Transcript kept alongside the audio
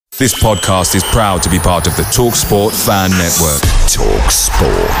This podcast is proud to be part of the Talksport Fan Network.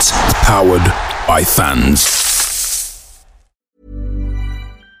 Talksport. Powered by fans.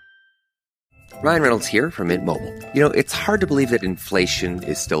 Ryan Reynolds here from Mint Mobile. You know, it's hard to believe that inflation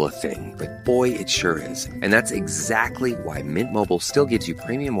is still a thing, but boy, it sure is. And that's exactly why Mint Mobile still gives you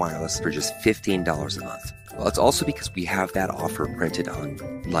premium wireless for just $15 a month. Well, it's also because we have that offer printed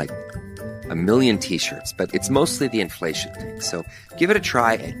on, like, 1 million t-shirts, but it's mostly the inflation thing. So give it a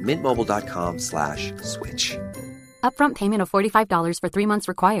try at mintmobile.com/switch. Upfront payment of $45 for 3 months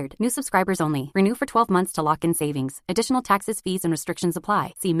required. New subscribers only. Renew for 12 months to lock in savings. Additional taxes, fees, and restrictions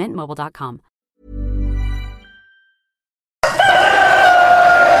apply. See mintmobile.com.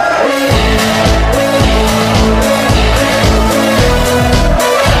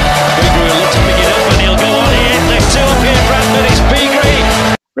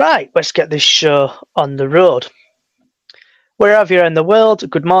 Right, let's get this show on the road. Wherever you're in the world,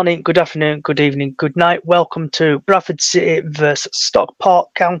 good morning, good afternoon, good evening, good night. Welcome to Bradford City versus Stockport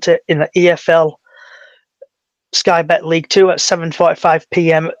County in the EFL Sky Bet League 2 at 7:45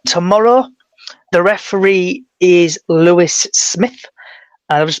 p.m. tomorrow. The referee is Lewis Smith.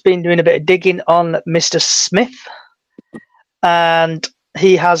 I've just been doing a bit of digging on Mr. Smith, and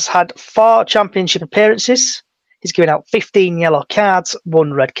he has had 4 championship appearances. He's given out 15 yellow cards,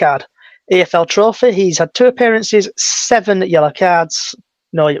 1 red card. EFL Trophy, he's had 2 appearances, 7 yellow cards,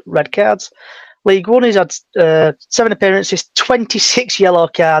 no red cards. League 1, he's had 7 appearances, 26 yellow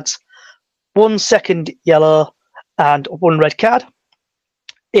cards, 1 second yellow, and 1 red card.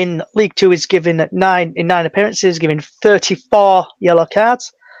 In League 2, he's given 9 appearances, giving 34 yellow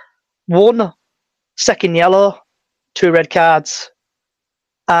cards, 1 second yellow, 2 red cards,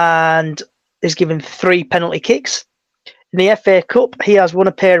 and is given 3 penalty kicks. In the FA Cup, he has 1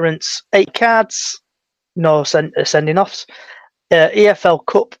 appearance, 8 cards, no sending offs. EFL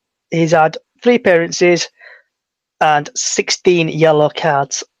Cup, he's had 3 appearances and 16 yellow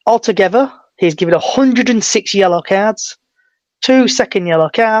cards. Altogether, he's given 106 yellow cards, 2 second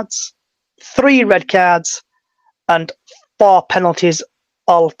yellow cards, 3 red cards, and 4 penalties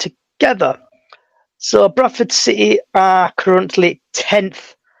altogether. So Bradford City are currently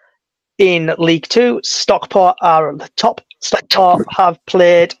 10th in League 2. Stockport are at the top. Stockport have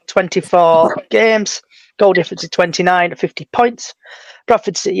played 24 games. Goal difference is 29 at 50 points.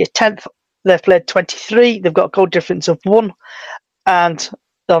 Bradford City are 10th. They've played 23. They've got a goal difference of 1 and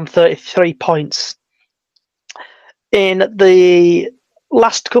on 33 points. In the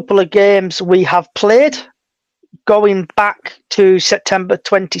last couple of games we have played, going back to September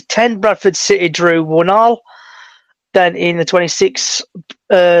 2010, Bradford City drew 1-1. Then in the 26th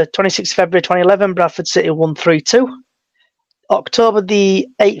February 2011, Bradford City won 3-2. October the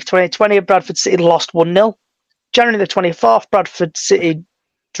 8th, 2020, Bradford City lost 1-0. January the 24th, Bradford City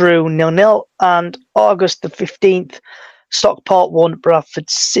drew 0-0. And August the 15th, Stockport won, Bradford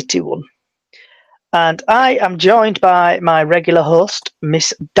City won. And I am joined by my regular host,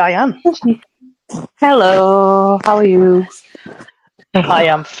 Miss Diane. Hello, how are you? I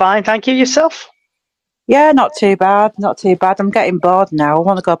am fine, thank you. Yourself? Yeah, not too bad, not too bad. I'm getting bored now. I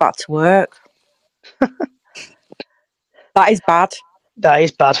want to go back to work. That is bad. That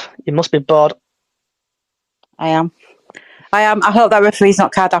is bad. You must be bored. I am. I hope that referee's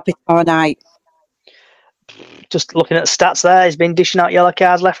not card happy tomorrow night. Just looking at the stats there, he's been dishing out yellow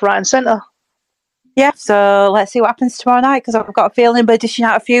cards left, right and centre. Yeah, so let's see what happens tomorrow night, because I've got a feeling we're dishing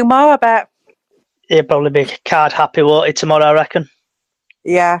out a few more, I bet. He'll probably be card happy, won't he, tomorrow, I reckon?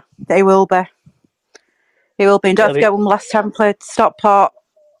 Yeah, they will be. He will be. And don't forget when last time played Stockport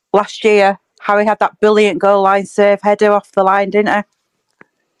last year, Harry had that brilliant goal line save header off the line, didn't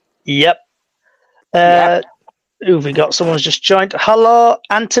he? Yep. Who've we got? Someone's just joined. Hello,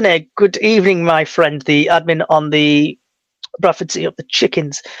 Anthony. Good evening, my friend, the admin on the Bradford City Up the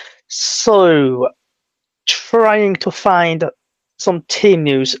Chickens. So, trying to find some team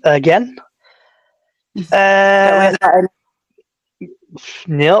news again.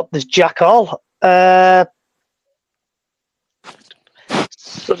 Nope, there's Jack All.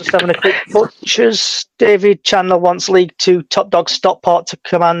 So just having a quick butchers. David Chandler wants League 2 top dog Stockport to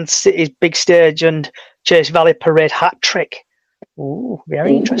command City's big stage and Chase Valley Parade hat trick. Ooh,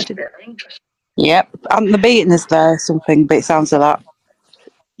 very interesting. Yep, and the beating is there something, but it sounds a lot.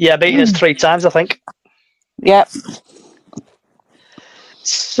 Yeah, beating us 3 times, I think. Yep.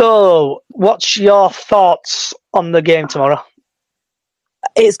 So, what's your thoughts on the game tomorrow?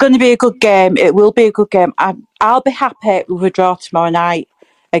 It's going to be a good game. It will be a good game. I'll be happy with a draw tomorrow night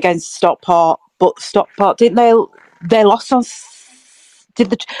against Stockport. But Stockport, didn't they lost on? They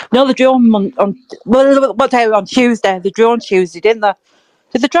drew on what day on Tuesday? They drew on Tuesday, didn't they?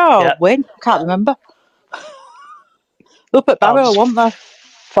 Did the draw Yeah. win? I can't remember. Up at I'll Barrow, just weren't they?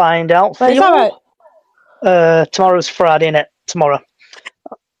 find out for But is you. that right? Tomorrow's Friday, innit? Tomorrow.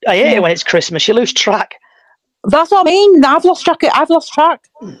 I hate it when it's Christmas. You lose track. That's what I mean. I've lost track.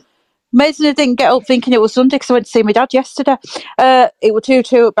 Amazing I didn't get up thinking it was Sunday because I went to see my dad yesterday. It was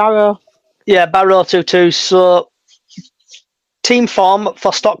 2-2 at Barrow. Yeah, Barrow 2-2. So, team form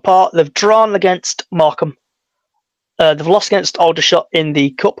for Stockport. They've drawn against Morecambe. They've lost against Aldershot in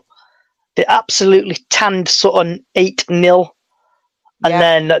the Cup. They absolutely tanned Sutton 8-0. And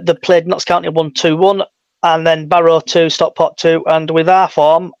then they played Notts County 1-2-1. And then Barrow 2, Stockport 2. And with our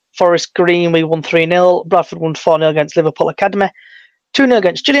form, Forest Green, we won 3-0. Bradford won 4-0 against Liverpool Academy. 2-0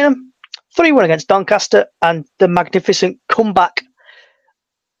 against Gillingham. 3-1 against Doncaster. And the magnificent comeback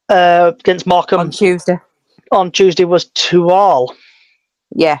against Morecambe on Tuesday was 2-2.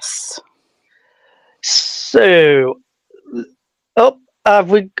 Yes. So,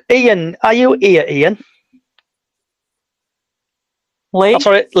 have we Ian? Are you here, Ian? Lee? Oh,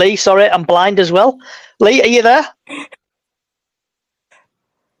 sorry, Lee. Sorry, I'm blind as well. Lee, are you there?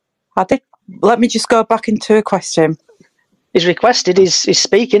 I did. Let me just go back into a question. He's requested. He's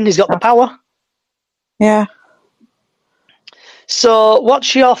speaking. He's got the power. Yeah. So,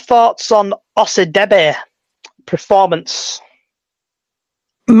 what's your thoughts on Osadebe performance?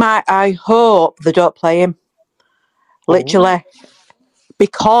 I hope they don't play him. Literally.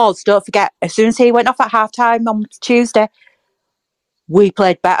 Because, don't forget, as soon as he went off at half-time on Tuesday, we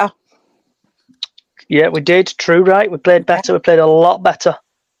played better. Yeah, we did. True, right? We played better. We played a lot better.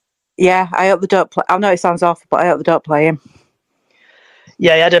 Yeah, I hope they don't play. I know it sounds awful, but I hope they don't play him.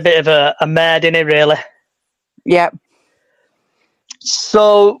 Yeah, he had a bit of a mare, didn't he, really? Yeah.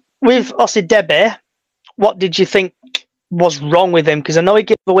 So, with Osadebe, what did you think was wrong with him? Because I know he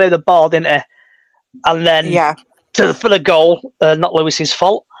gave away the ball, didn't he? And then for the goal, not Lewis's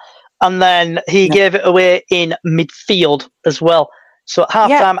fault. And then he gave it away in midfield as well. So at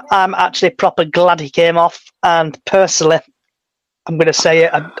half-time, I'm actually proper glad he came off. And personally, I'm going to say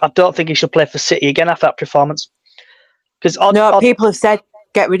it, I don't think he should play for City again after that performance. Because people have said,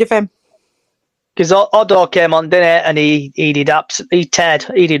 get rid of him. Because Odo came on, didn't he? And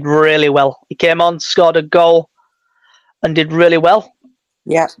he did really well. He came on, scored a goal, and did really well.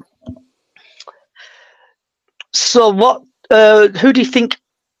 Yeah. So who do you think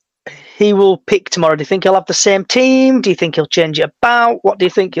he will pick tomorrow? Do you think he'll have the same team? Do you think he'll change it about? What do you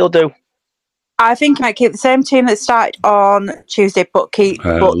think he'll do? I think he might keep the same team that started on Tuesday, but take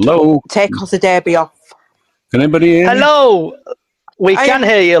Osadebe off. Can anybody hear me? Hello! We can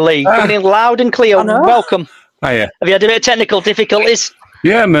hear you, Lee. Coming in loud and clear. Welcome. Hiya. Have you had a bit of technical difficulties?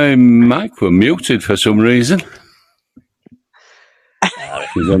 Yeah, my mic was muted for some reason.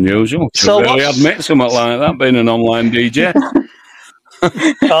 Which is unusual. So really admit something like that, being an online DJ.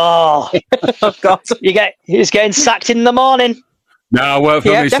 Oh God! He's getting sacked in the morning. No, I work for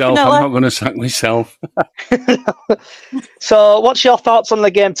myself. Definitely. I'm not going to sack myself. So, what's your thoughts on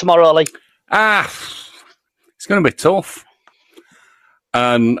the game tomorrow, Lee? It's going to be tough.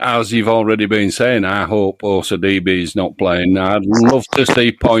 And as you've already been saying, I hope Osadebe is not playing. I'd love to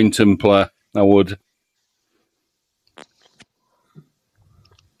see Poynton play. I would.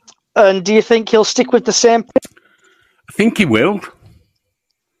 And do you think he'll stick with the same? I think he will.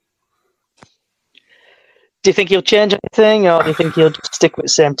 Do you think he'll change anything, or do you think he'll just stick with the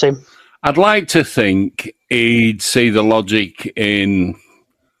same team? I'd like to think he'd see the logic in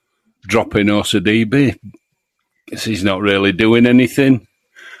dropping Osadebe, because he's not really doing anything.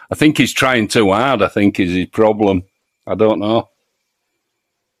 I think he's trying too hard, I think, is his problem. I don't know.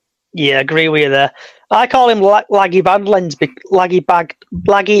 Yeah, I agree with you there. I call him laggy band legs,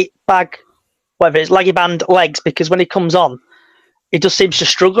 because when he comes on, he just seems to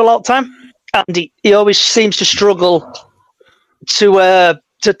struggle all the time. And he always seems to struggle to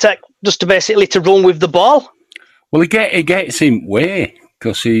basically run with the ball. Well, he gets him way,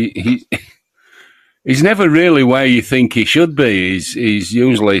 because he's never really where you think he should be. He's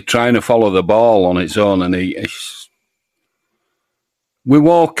usually trying to follow the ball on its own, and with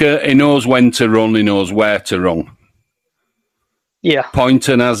Walker, he knows when to run, he knows where to run. Yeah.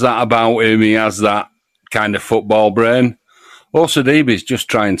 Poynton has that about him. He has that kind of football brain. Osadebe's just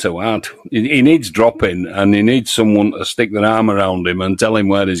trying too hard. He needs dropping, and he needs someone to stick their arm around him and tell him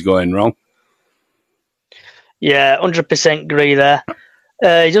where he's going wrong. Yeah, 100% agree there.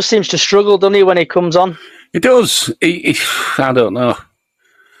 He just seems to struggle, doesn't he, when he comes on? He does. I don't know.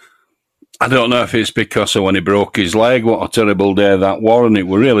 I don't know if it's because of when he broke his leg, what a terrible day that was, and it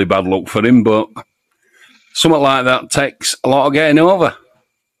was really bad luck for him, but something like that takes a lot of getting over.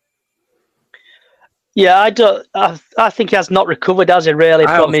 Yeah, I don't. I think he has not recovered, has he? Really,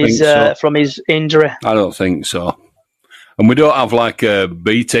 from his injury. I don't think so. And we don't have like a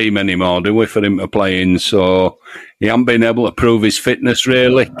B team anymore, do we, for him to play in? So he hasn't been able to prove his fitness.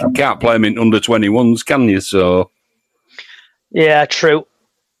 Really, you can't play him in under-21s, can you? So yeah, true.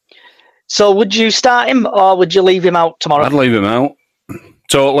 So would you start him or would you leave him out tomorrow? I'd leave him out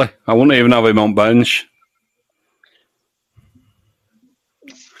totally. I wouldn't even have him on bench.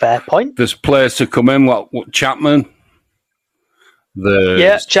 Fair point. There's players to come in. What Chapman?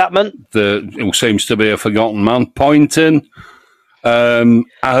 Chapman. Who seems to be a forgotten man. Poynton. I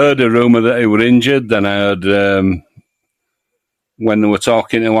heard a rumour that he were injured. Then I heard when they were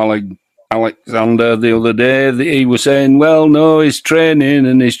talking to Alexander the other day, that he was saying, well, no, he's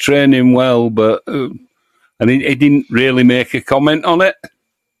training well, but and he didn't really make a comment on it,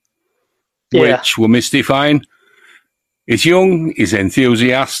 which were mystifying. He's young, he's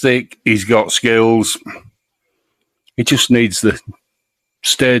enthusiastic, he's got skills. He just needs the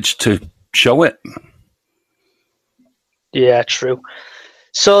stage to show it. Yeah, true.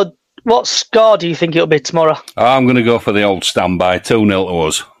 So what score do you think it'll be tomorrow? I'm going to go for the old standby, 2-0 to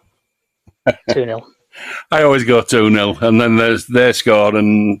us. 2-0. I always go 2-0, and then there's their score,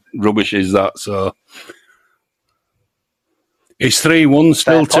 and rubbish is that. So is 3-1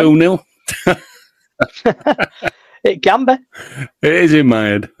 still 2-0? It can be. It is in my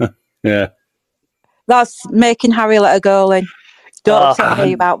head. Yeah. That's making Harry let a goal in. Don't tell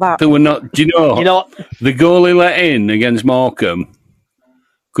me about that. They were not. Do you know what? The goal he let in against Morecambe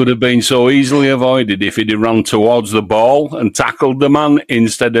could have been so easily avoided if he'd have run towards the ball and tackled the man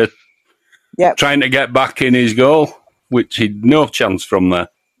instead of trying to get back in his goal, which he'd no chance from there.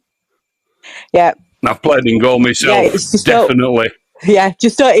 Yeah. I've played in goal myself, definitely.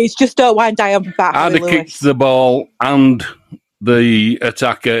 Just don't wind down back. I'd have kicked the ball and the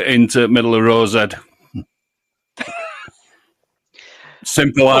attacker into middle of Rosehead.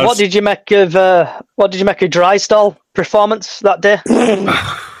 Simple as. What did you make of Drysdale performance that day? God,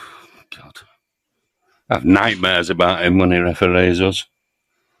 I have nightmares about him when he referees us.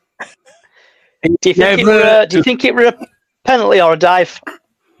 Do you think it were a penalty or a dive?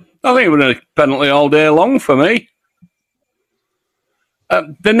 I think it was a penalty all day long for me.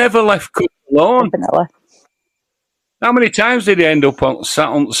 They never left Cook alone. Definitely. How many times did he end up sat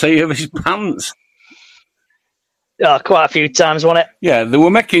on the seat of his pants? Quite a few times, wasn't it? Yeah, they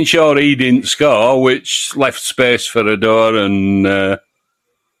were making sure he didn't score, which left space for Adore and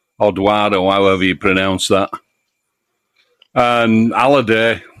Oduado, however you pronounce that. And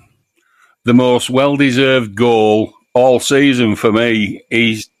Halliday, the most well-deserved goal all season for me.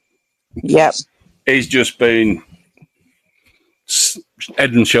 He's just been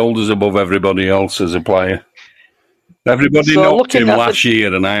head and shoulders above everybody else as a player. Everybody knocked him last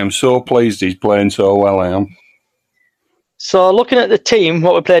year, and I am so pleased he's playing so well. I am. So looking at the team,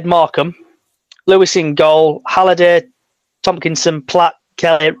 what we played Morecambe, Lewis in goal, Halliday, Tompkinson, Platt,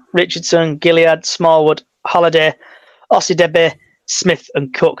 Kelly, Richardson, Gilead, Smallwood, Halliday, Ossidebe, Smith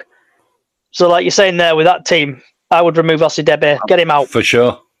and Cook. So like you're saying there, with that team, I would remove Ossidebe, get him out. For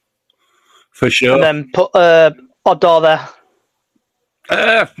sure. And then put Odor there.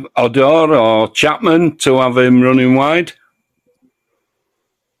 Odor or Chapman to have him running wide.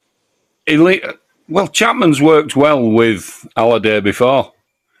 Well, Chapman's worked well with Halliday before.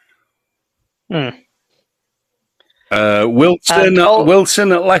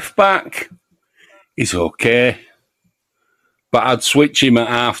 Wilson at left back is okay, but I'd switch him at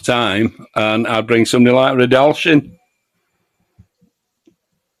half time and I'd bring somebody like Redalshin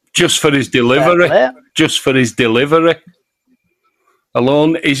just for his delivery.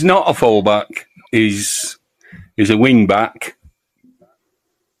 Alone, he's not a fullback. He's a wing back.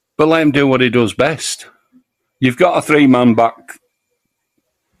 But let him do what he does best. You've got a 3-man back,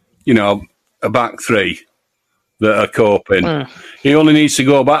 a back three that are coping. He only needs to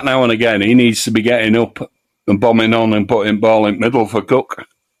go back now and again. He needs to be getting up and bombing on and putting ball in middle for Cook.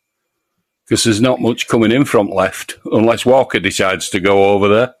 Because there's not much coming in from left, unless Walker decides to go over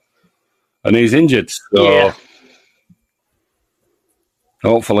there. And he's injured. So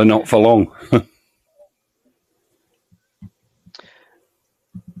hopefully not for long.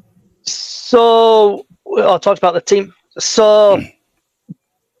 So, I talked about the team. So,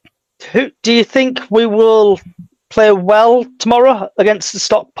 who do you think we will play well tomorrow against the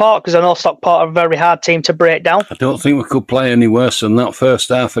Stockport? Because I know Stockport are a very hard team to break down. I don't think we could play any worse than that first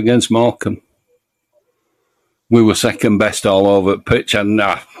half against Morecambe. We were second best all over the pitch, and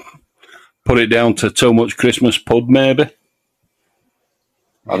put it down to too much Christmas pud, maybe.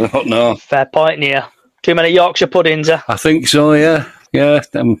 I don't know. Fair point here. Too many Yorkshire puddings. I think so, yeah. Yeah.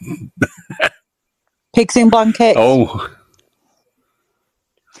 Pigs in blankets. Oh,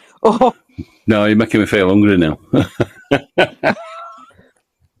 Oh, no, you're making me feel hungry now.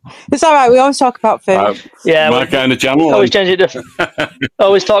 it's all right. We always talk about food. Yeah, My kind of channel. always change it to.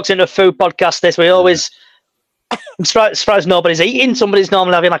 Always talks into a food podcast. This we always. I'm surprised nobody's eating. Somebody's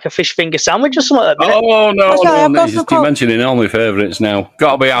normally having like a fish finger sandwich or something. At the minute. Oh no! Actually, I've got You're mentioning all my favourites now.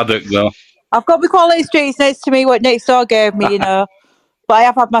 Got to be haddock though. I've got my quality streets next to me. What next door gave me, but I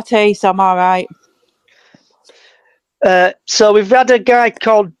have had my tea, so I'm all right. So we've had a guy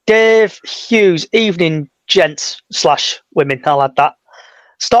called Dave Hughes. Evening, gents / women. I'll add that.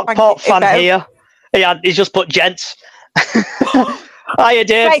 Stockport fan here. He's just put gents. Hiya,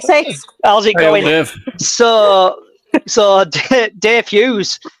 Dave. Right, sis. How's it going? Dave. So Dave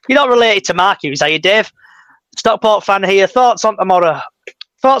Hughes. You're not related to Mark Hughes, are you, Dave? Stockport fan here. Thoughts on tomorrow?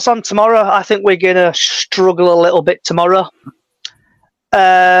 I think we're going to struggle a little bit tomorrow.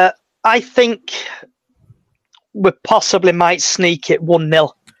 I think we possibly might sneak it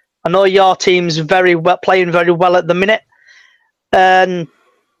 1-0. I know your team's playing very well at the minute. And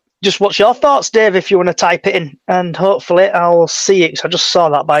just what's your thoughts, Dave, if you want to type it in? And hopefully I'll see it, because I just saw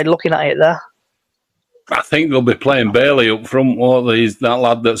that by looking at it there. I think they'll be playing Bailey up front, won't they? That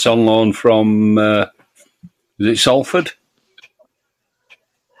lad that's on loan from, is it Salford?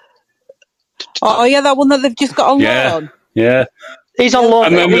 Oh, yeah, that one that they've just got on loan. Yeah. He's on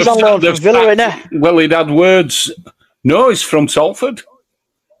loan. He's on loan from Villa, isn't he? Well, he'd had words. No, he's from Salford.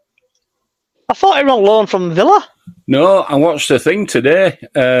 I thought he was on loan from Villa. No, I watched the thing today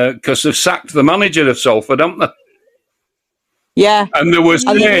because they've sacked the manager of Salford, haven't they? Yeah. And there was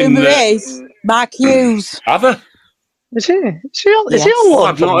and the rumour is Mark Hughes. Have they? Is he on loan?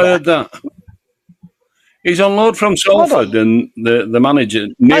 I've not heard that. He's on loan from Salford, and the manager,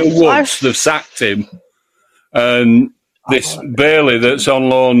 Neil Woods, they've sacked him. And this Bailey that's on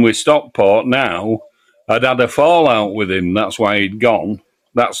loan with Stockport now had a fallout with him. That's why he'd gone.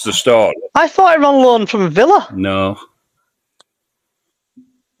 That's the story. I thought he was on loan from Villa. No.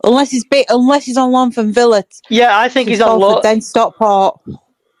 Unless he's on loan from Villa. Yeah, I think he's on loan. Then Stockport.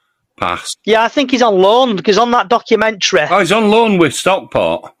 Pass. Yeah, I think he's on loan, because on that documentary... Oh, he's on loan with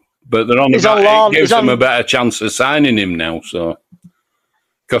Stockport, but they're on. It gives them a better chance of signing him now, so...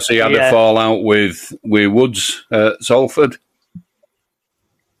 Because he had a fallout with Woods at Salford.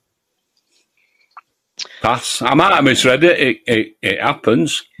 Pass. I might have misread it. It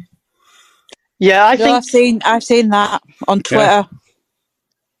happens. Yeah, I've seen that on Twitter.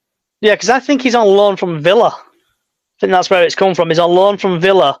 Yeah, because I think he's on loan from Villa. I think that's where it's come from. He's on loan from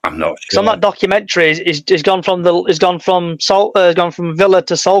Villa. I'm not sure. Because on that documentary, he's gone from Villa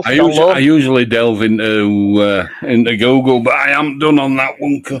to Salford. I usually delve into Google, but I haven't done on that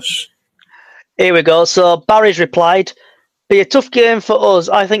one because. Here we go. So Barry's replied, "Be a tough game for us.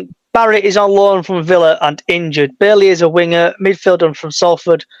 I think Barry is on loan from Villa and injured. Bailey is a winger, midfielder from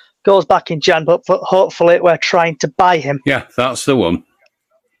Salford. Goes back in Jan, but hopefully we're trying to buy him." Yeah, that's the one.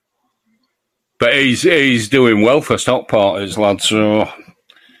 But he's doing well for Stockport, his lad. So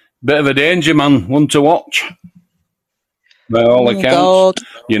bit of a danger man, one to watch. By all accounts,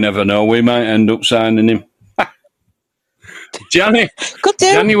 you never know. We might end up signing him.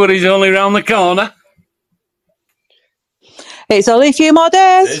 January's only round the corner. It's only a few more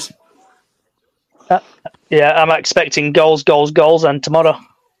days. Yeah, I'm expecting goals, and tomorrow.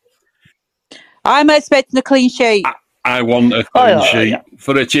 I'm expecting a clean sheet. I want a clean sheet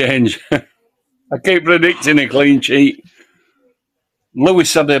for a change. I keep predicting a clean sheet.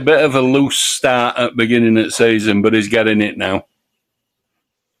 Lewis had a bit of a loose start at the beginning of the season, but he's getting it now.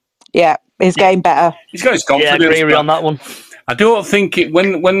 Yeah, he's getting better. He's got his confidence. Yeah, I agree on that one. I don't think it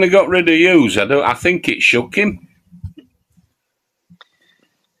when they got rid of Hughes. I think it shook him.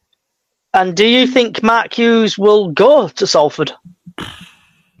 And do you think Mark Hughes will go to Salford?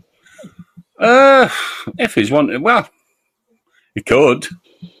 If he's wanted, well, he could.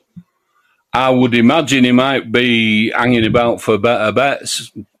 I would imagine he might be hanging about for better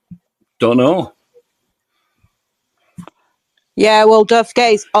bets. Don't know. Yeah, well, don't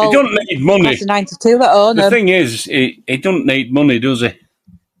forget, he don't need money. 92 at home. The thing is, he don't need money, does he?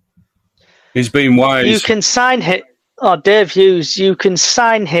 He's been wise. You can sign him. Oh, Dave Hughes, you can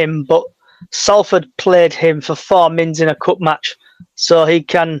sign him, but Salford played him for 4 mins in a cup match, so he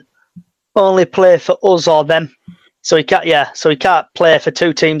can only play for us or them. So he can't. Yeah, so he can't play for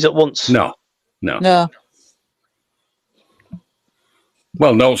 2 teams at once. No. Well,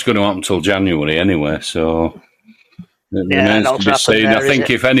 no, it's going to happen until January anyway, so it remains to be seen. I think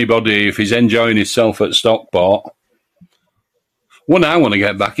if he's enjoying himself at Stockport, one I want to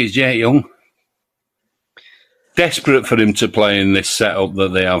get back is Jay Young. Desperate for him to play in this setup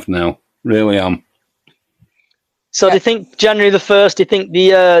that they have now. Really am. So do you think January the 1st, do you think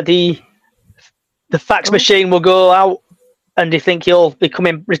the fax machine will go out, and do you think he'll be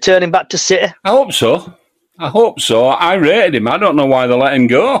returning back to City? I hope so. I rated him. I don't know why they let him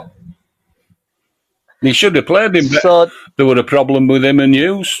go. He should have played him, but So, there was a problem with him and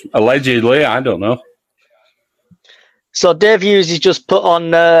Hughes. Allegedly, I don't know. so Dave Hughes has just put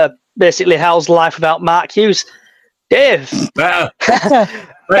on basically How's Life Without Mark Hughes. Dave, Better.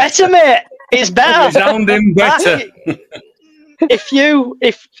 better, mate. It's better. Sounding better. If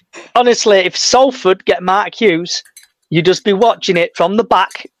Salford get Mark Hughes, you just be watching it from the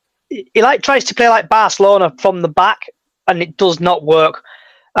back. He tries to play like Barcelona from the back, and it does not work.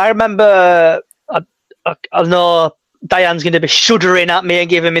 I remember, I know Diane's going to be shuddering at me and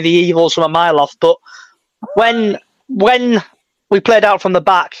giving me the evils from a mile off, but when we played out from the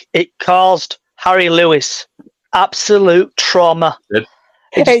back, it caused Harry Lewis absolute trauma.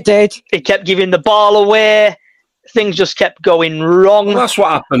 It did. It kept giving the ball away. Things just kept going wrong. Well, that's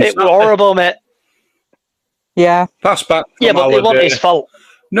what happened. It was horrible, mate. Yeah. Pass back. Yeah, but it wasn't his fault.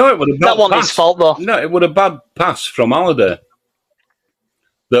 No, it would have. That wasn't his fault, though. No, it would have bad pass from Halliday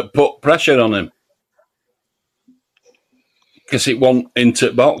that put pressure on him because it went into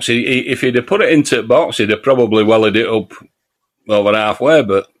the box. If he'd have put it into the box, he'd have probably wellied it up over halfway,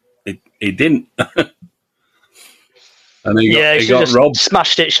 but he didn't. And he got robbed.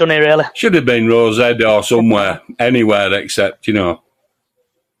 Smashed it, shouldn't he, really? Should have been Rosehead or somewhere, anywhere except,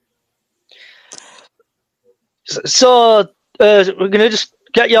 So, we're going to just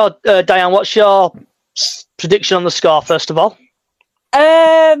get your, Diane, what's your prediction on the score, first of all?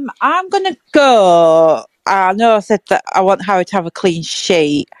 I'm going to go. I know I said that I want Harry to have a clean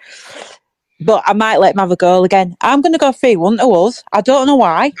sheet, but I might let him have a goal again. I'm going to go 3-1 to us. I don't know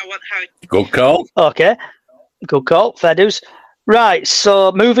why. Good call. Okay. Good call. Fair dues. Right,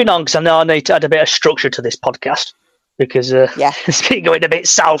 so moving on, because I know I need to add a bit of structure to this podcast, because it's been going a bit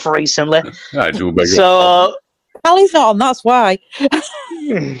south recently. I do beg so, Callie's not on, that's why.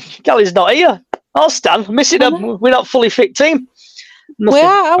 Callie's not here. I'll stand. Missing him. We're not fully fit team.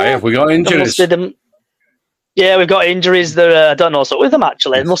 Have we got injuries? Yeah, we've got injuries. I don't know what's up with them,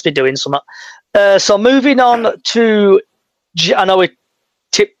 actually. They must be doing something. So moving on to, I know we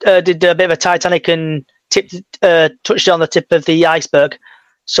did a bit of a Titanic and touched on the tip of the iceberg.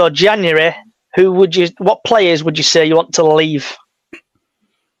 So January, what players would you say you want to leave?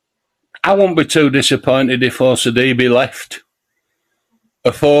 I won't be too disappointed if Osadibe left.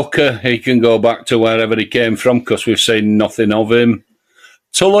 Afoka, he can go back to wherever he came from because we've seen nothing of him.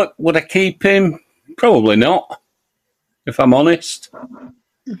 Tulloch, would I keep him? Probably not, if I'm honest.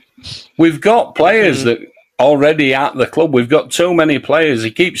 We've got players that already at the club. We've got too many players.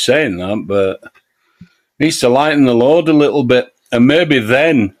 He keeps saying that, but needs to lighten the load a little bit. And maybe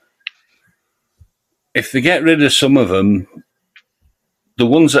then, if they get rid of some of them, the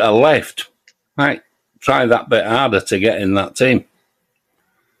ones that are left might try that bit harder to get in that team.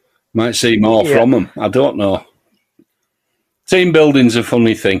 Might see more from them. I don't know. Team building's a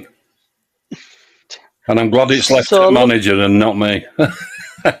funny thing. And I'm glad it's left to the manager and not me.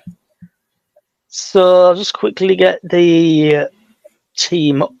 So I'll just quickly get the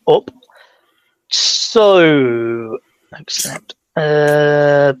team up. So, accept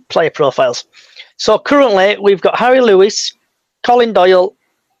player profiles. So currently we've got Harry Lewis, Colin Doyle,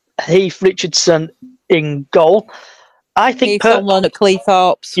 Heath Richardson in goal. I think he's on loan at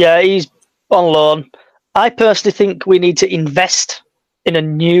Cleethorpes. Yeah, he's on loan. I personally think we need to invest in a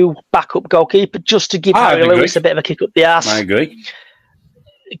new backup goalkeeper just to give Harry Lewis a bit of a kick up the arse. I agree.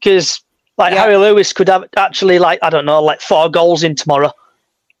 Because Harry Lewis could have actually 4 goals in tomorrow.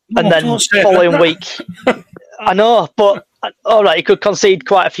 And then following week, I know, but all right, he could concede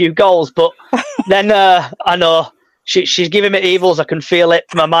quite a few goals, but then I know she's giving me evils. I can feel it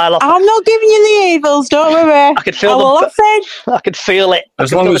from a mile off. I'm not giving you the evils. Don't worry. I could feel them. I could feel it.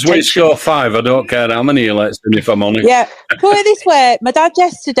 As long as we score 5, I don't care how many he lets in, if I'm honest. Yeah, put it this way: my dad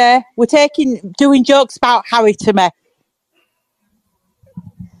yesterday were doing jokes about Harry to me.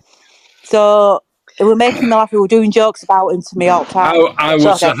 So they were making me laugh. We were doing jokes about him to me all the time. I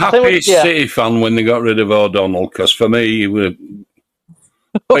was a happy City fan when they got rid of O'Donnell, because for me,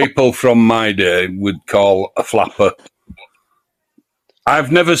 people from my day would call a flapper.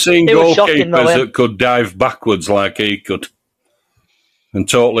 I've never seen goalkeepers that could dive backwards like he could and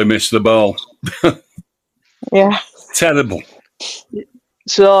totally miss the ball. Yeah. Terrible.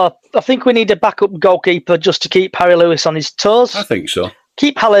 So I think we need a backup goalkeeper just to keep Harry Lewis on his toes. I think so.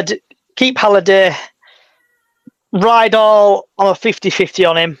 Keep Halliday, ride all on a 50-50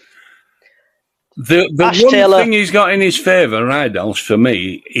 on him. The one thing he's got in his favour, Rydal's, for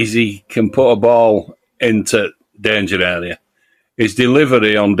me, is he can put a ball into danger area. His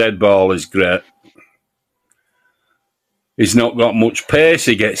delivery on dead ball is great. He's not got much pace.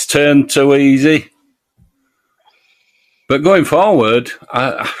 He gets turned too easy. But going forward,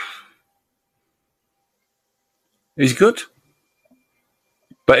 he's good.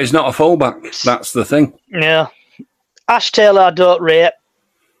 But he's not a fullback. That's the thing. Yeah. Ash Taylor, I don't rate.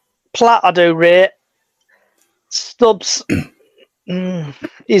 Platt, I do rate. Stubbs,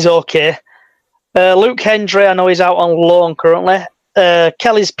 he's okay. Luke Hendry, I know he's out on loan currently.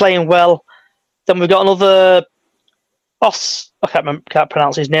 Kelly's playing well. Then we've got another can't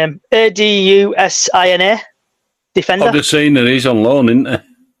pronounce his name. Adusina defender. Odesina, he's on loan, isn't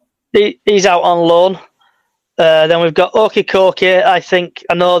he? He's out on loan. Then we've got Okikoke.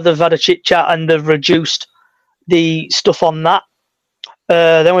 I know they've had a chit chat and they've reduced the stuff on that.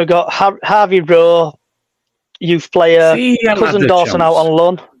 Then we've got Harvey Rowe, youth player. Cousin Dawson out on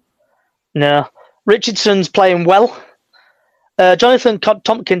loan. No. Richardson's playing well. Jonathan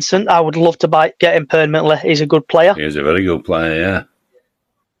Tompkinson, I would love to get him permanently. He's a good player. He's a very good player, yeah.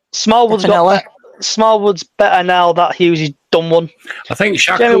 Smallwood's better now that Hughes has done one. I think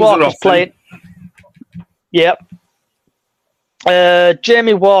Jamie Shackles Walker's are off playing. Yep.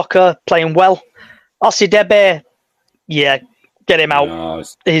 Jamie Walker playing well. Ossie Debe, yeah, get him out. No,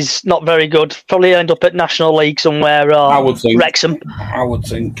 He's not very good. Probably end up at National League somewhere or I would think. Wrexham. I would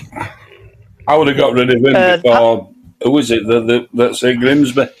think. I would have got rid of him before. Who is it that's at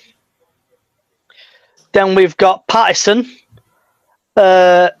Grimsby? Then we've got Patterson.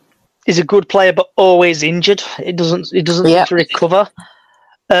 He's a good player, but always injured. He doesn't seem to recover.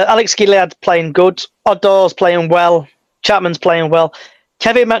 Alex Gilead playing good. Oddo's playing well. Chapman's playing well.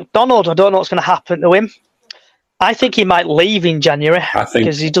 Kevin McDonald, I don't know what's going to happen to him. I think he might leave in January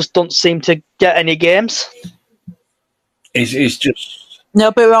because he just don't seem to get any games. He's just...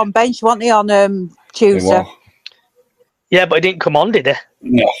 No, but we're on bench, weren't he, on Tuesday? Yeah, but he didn't come on, did he?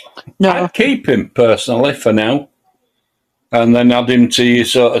 No. I'd keep him, personally, for now. And then add him to your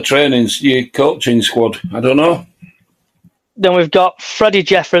sort of your coaching squad. I don't know. Then we've got Freddie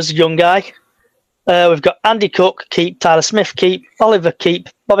Jeffers, young guy. We've got Andy Cook, keep. Tyler Smith, keep. Oliver, keep.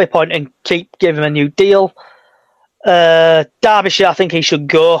 Bobby Poynton, keep. Give him a new deal. Derbyshire, I think he should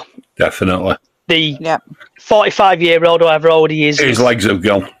go. Definitely. The 45-year-old, whatever old he is. His legs have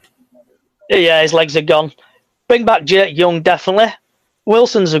gone. Yeah, his legs are gone. Bring back Jake Young, definitely.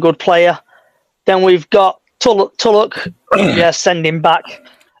 Wilson's a good player. Then we've got Tulloch. Send him back.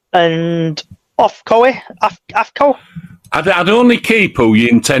 And Afco. I'd only keep who you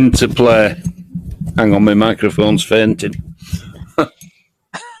intend to play. Hang on, my microphone's fainting.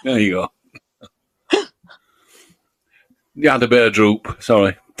 There you go. You had a bit of droop,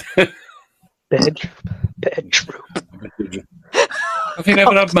 sorry. Bit of droop. Have you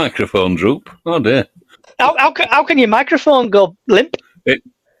never had microphone droop? Oh dear. How can your microphone go limp? It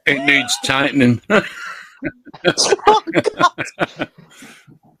needs tightening. Oh, God.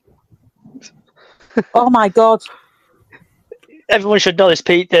 Oh, my God. Everyone should know this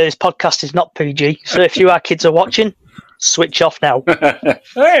podcast is not PG. So if our kids are watching, switch off now.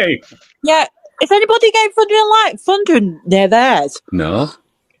 Hey! Yeah. Is anybody getting thundering near theirs? No.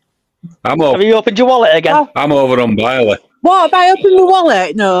 Have you opened your wallet again? Oh. I'm over on Biley. What, have I opened my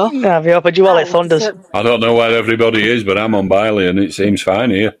wallet? No. Have you opened your wallet, Thunders? I don't know where everybody is, but I'm on Biley and it seems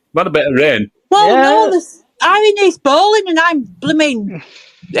fine here. We've had a bit of rain. Well, no, I'm in East Bowling and I'm blooming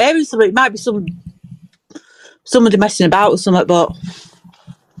hearing something. It might be somebody messing about or something, but...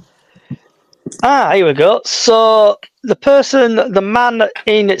 Here we go. So, the man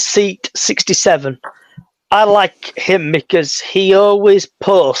in seat 67, I like him because he always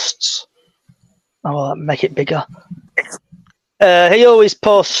posts... Oh, make it bigger. He always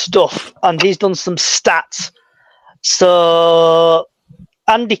posts stuff, and he's done some stats. So,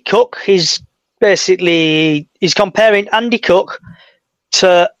 Andy Cook, he's comparing Andy Cook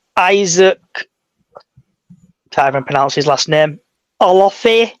to Isaac, can't even pronounce his last name,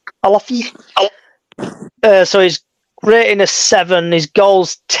 Olofi. So his rating is 7, his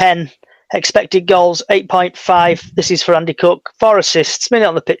goals 10, expected goals 8.5. This is for Andy Cook. 4 assists, minute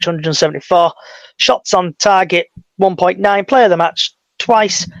on the pitch 174, shots on target 1.9, player of the match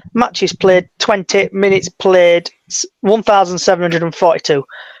twice, matches played 20, minutes played 1,742.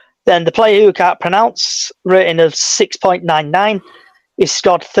 Then the player who can't pronounce, rating of 6.99. He's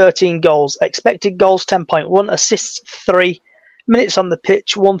scored 13 goals, expected goals 10.1, assists 3, minutes on the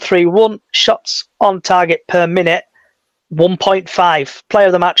pitch 131, shots on target per minute 1.5, player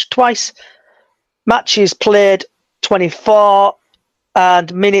of the match twice, matches played 24,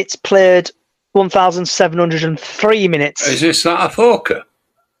 and minutes played 1,703 minutes. Is this that a poker?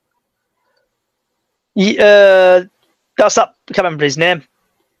 That's that. I can't remember his name.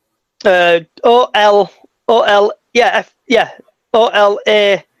 O-L-A-O-F-E.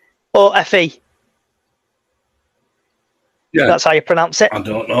 Yeah, That's how you pronounce it. I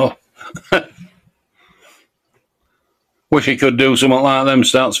don't know. Wish he could do something like them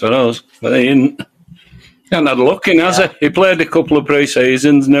stats for us, but he didn't. He hadn't had a look in, has he? He played a couple of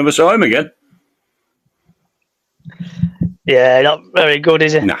pre-seasons, never saw him again. Yeah, not very good,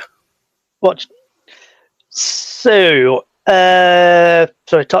 is he? Nah. Watch. So,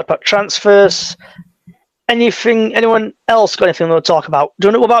 sorry, talked about transfers. Anyone else got anything to talk about? Do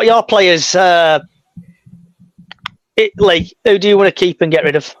you know about your players? Lee, who do you want to keep and get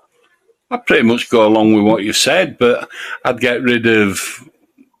rid of? I pretty much go along with what you said, but I'd get rid of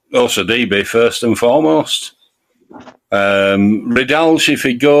Osadibe first and foremost. Ridalsh, if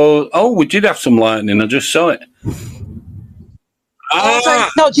he goes... Oh, we did have some lightning, I just saw it. So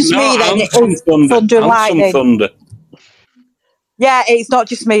it's not just me then, it's thunder and lightning. Thunder. Yeah, it's not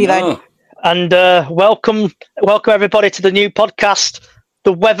just me then. And welcome everybody to the new podcast,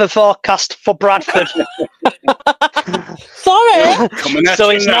 the weather forecast for Bradford. Sorry. So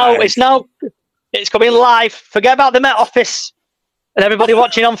it's coming live. Forget about the Met Office and everybody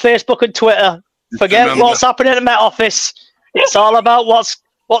watching on Facebook and Twitter. Forget what's happening at the Met Office. It's all about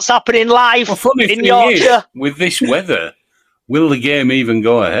what's happening live in Yorkshire. With this weather, will the game even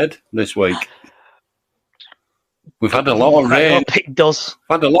go ahead this week? We've had a lot of rain. I hope it does.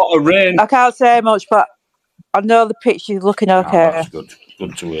 We've had a lot of rain. I can't say much, but I know the pitch is looking okay. Oh, that's good.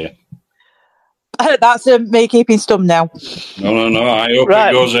 Good to hear. That's me keeping stum now. No. I hope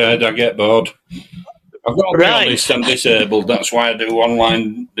it goes ahead. I get bored. I've got to be honest, I'm disabled. That's why I do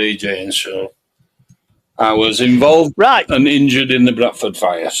online DJing. So I was involved and injured in the Bradford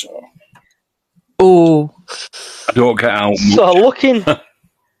fire. So I don't get out much.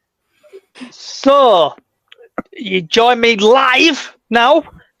 So you join me live now.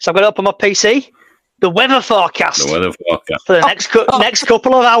 So I'm going to open my PC. The weather forecast. For the next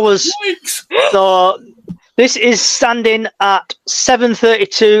couple of hours. So this is standing at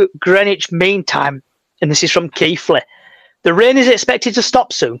 7:32 Greenwich Mean Time, and this is from Keighley. The rain is expected to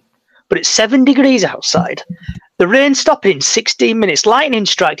stop soon, but it's 7 degrees outside. The rain stopping in 16 minutes. Lightning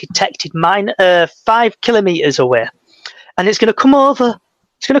strike detected 5 kilometres away, and it's going to come over.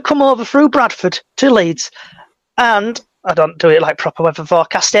 It's going to come over through Bradford to Leeds, and I don't do it like proper weather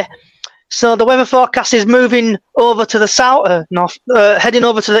forecasting. So the weather forecast is moving over to the south, heading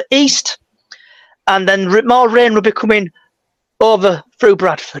over to the east, and then more rain will be coming over through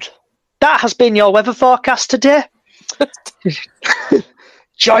Bradford. That has been your weather forecast today.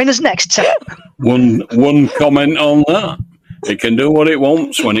 Join us next time. One comment on that. It can do what it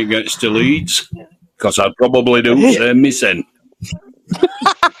wants when it gets to Leeds, because I'd probably do the same myself.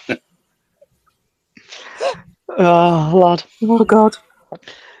 Oh, Lord. Oh, God.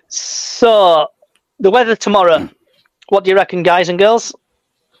 So, the weather tomorrow. What do you reckon, guys and girls?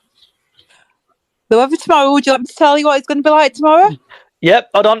 The weather tomorrow, would you like me to tell you what it's going to be like tomorrow? Yep,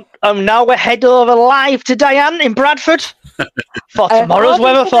 hold on. Now we're head over live to Diane in Bradford for tomorrow's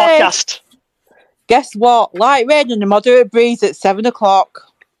weather forecast. Guess what? Light rain and a moderate breeze at 7 o'clock.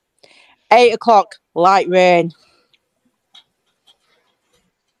 8 o'clock, light rain.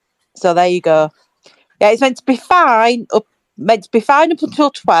 So there you go. Yeah, it's meant to be fine up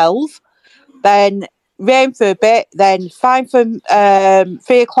until 12, then rain for a bit, then fine from 3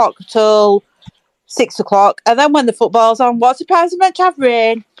 o'clock till 6 o'clock, and then when the football's on, what surprise, meant to have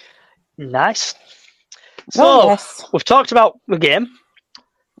rain. Nice. So, we've talked about the game,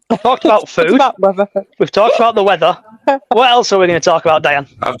 we've talked about food, we've talked about the weather. What else are we going to talk about, Diane?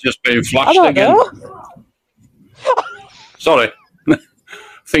 I've just been flashed again. Sorry.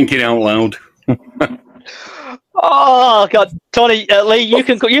 Thinking out loud. Oh God, Tony, Lee, you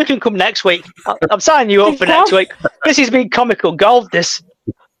can come next week. I'm signing you up for next week. This has been comical gold. This.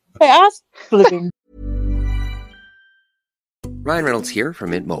 It has. Ryan Reynolds here from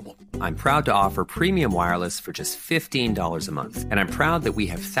Mint Mobile. I'm proud to offer premium wireless for just $15 a month, and I'm proud that we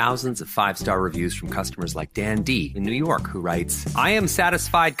have thousands of 5-star reviews from customers like Dan D in New York, who writes, "I am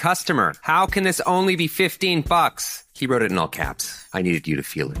satisfied customer. How can this only be $15? He wrote it in all caps. I needed you to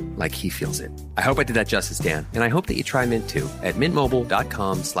feel it like he feels it. I hope I did that justice, Dan. And I hope that you try Mint too at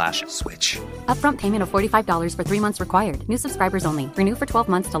mintmobile.com/switch. Upfront payment of $45 for 3 months required. New subscribers only. Renew for 12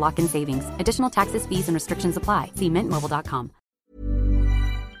 months to lock in savings. Additional taxes, fees, and restrictions apply. See mintmobile.com.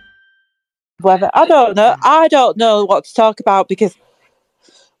 I don't know what to talk about because,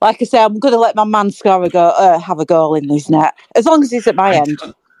 like I say, I'm going to let my man score have a goal in his net. As long as he's at my end,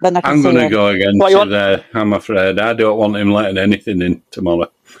 then I can I'm see going to him. go against it there, I'm afraid. I don't want him letting anything in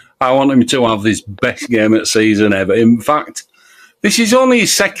tomorrow. I want him to have this best game at season ever. In fact, this is only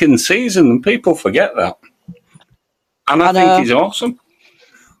his second season, and people forget that. And I think he's awesome.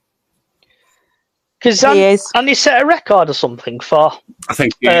 Because he set a record or something for... I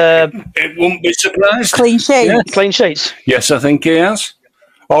think it won't be surprised. Clean sheets. Yeah. Clean sheets. Yes, I think he has.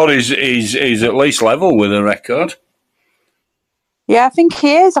 Or he's at least level with a record. Yeah, I think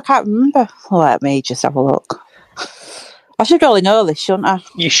he is. I can't remember. Let me just have a look. I should really know this, shouldn't I?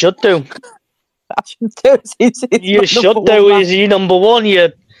 You should do. I should do. You should do. Is he number one?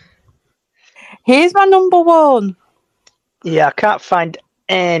 He's my number one. Yeah, I can't find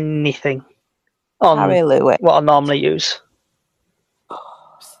anything on Harry Lewis. What I normally use.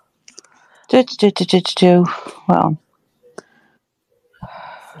 Well.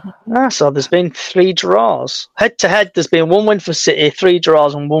 So there's been 3 draws. Head to head, there's been 1 win for City, 3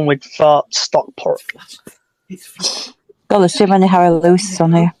 draws, and 1 win for Stockport. God, there's too many Harry Lewis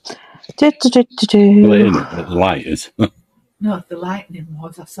on here. Well, the light is. No, the lightning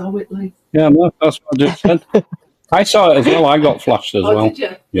was. I saw it, Lee. Yeah, no, that's what I just said. I saw it as well. I got flashed as well. Did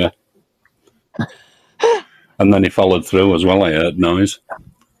you? Yeah. And then he followed through as well. I heard noise.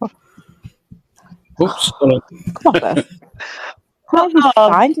 Oops. Sorry. Come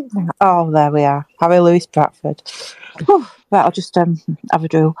on, then. Oh, there we are. Harry Lewis, Bradford. Right, I'll just have a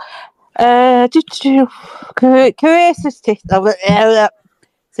drill. Career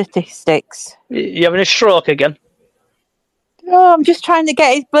statistics. You having a stroke again? Oh, I'm just trying to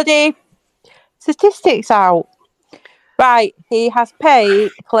get his bloody statistics out. Right, he has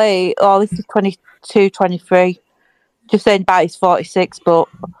played. Oh, this is 22, 23. Just saying about his 46, but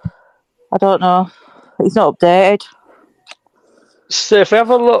I don't know. He's not updated. So if we have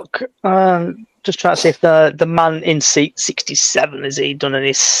a look, just trying to see if the man in seat 67, has he done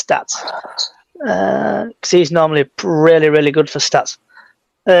any stats? Because he's normally really, really good for stats.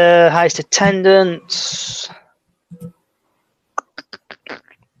 Highest attendance.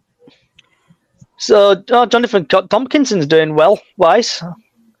 So Jonathan Tompkinson's doing well, wise.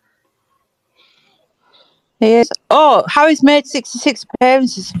 He is. Oh, Harry's made 66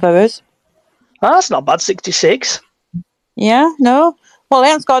 appearances for us. Oh, that's not bad, 66. Yeah, no. Well, he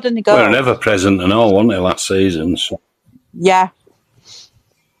hasn't scored any goals. We were ever present and all, weren't they, last season? So. Yeah.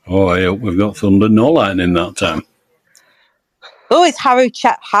 Oh, I hope we've got thunder, no lightning that time. Oh, it's Harry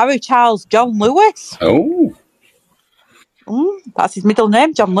Charles John Lewis. Oh. That's his middle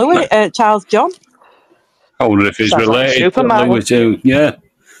name, John Lewis. Charles John. I wonder if he's Sounds related like to Lewis too. Yeah.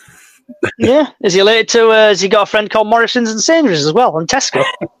 Yeah. Is he related to, has he got a friend called Morrison's and Sainsbury's as well, and Tesco?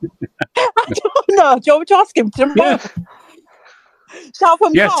 I don't know. Do you want me to ask him? Yeah,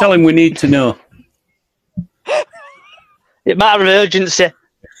 yeah, tell him we need to know. It might have an urgency.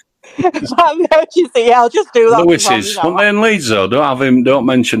 Yeah, I'll just do that. Lewis's. Aren't they in Leeds though? Don't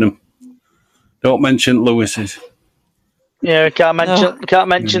mention them. Don't mention Lewis's. Yeah, can't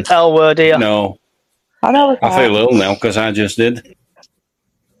mention L word here. No. I know. I feel ill now because I just did.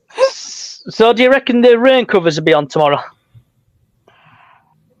 So do you reckon the rain covers will be on tomorrow?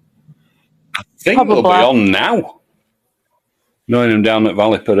 I think they'll be on now. Knowing them down at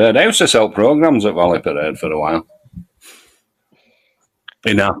Valley Parade. I used to sell programmes at Valley Parade for a while.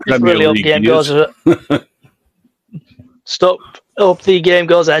 In our Premier really League game years. goes. Hope the game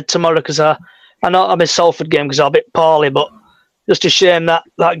goes ahead tomorrow because I know I'm a Salford game because I'm a bit poorly, but just a shame that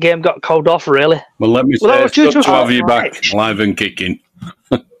game got called off, really. Well, let me say, it's good to have you back, live and kicking.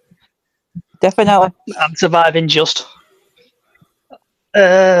 Definitely. I'm surviving just.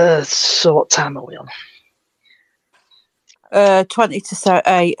 So what time are we on? 20 to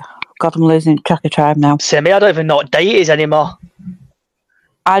 8. God, I'm losing track of time now. Same, I don't even know what day it is anymore.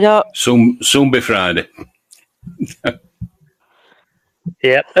 I don't. Soon be Friday.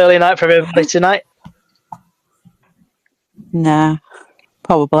 Yep, early night for everybody tonight. Nah,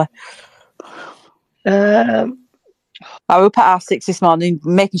 probably. I was up at 6:30 this morning,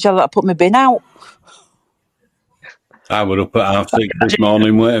 making sure that I put my bin out. I was up at 6:30 this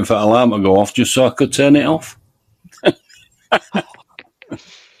morning waiting for the alarm to go off just so I could turn it off.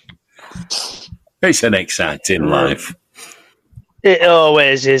 It's an exciting life. It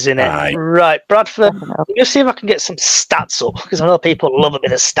always is, isn't it? Aye. Right, Bradford. Let's see if I can get some stats up because I know people love a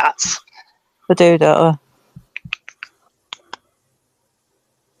bit of stats. I do, don't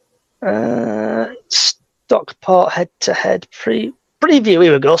I? Stockport head-to-head preview. Here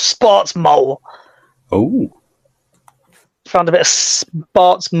we go. Sports Mall. Oh. Found a bit of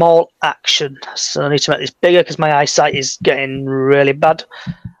Sports Mall action. So I need to make this bigger because my eyesight is getting really bad.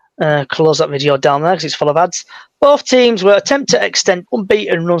 Close that video down there because it's full of ads. Both teams will attempt to extend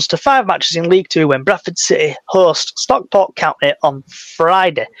unbeaten runs to 5 matches in League Two when Bradford City host Stockport County on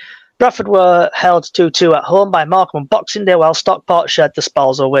Friday. Bradford were held 2-2 at home by Markham on Boxing Day, while Stockport shared the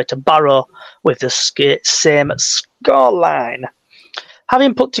spoils away to Barrow with the same scoreline.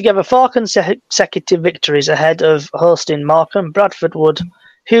 Having put together 4 consecutive victories ahead of hosting Markham, Bradford would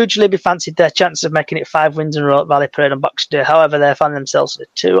hugely be fancied their chances of making it 5 wins in a row at Valley Parade on Boxing Day. However, they found themselves at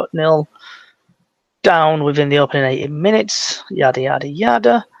 2-0 down within the opening 80 minutes. Yada, yada,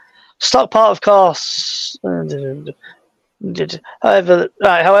 yada. Stockport, of course.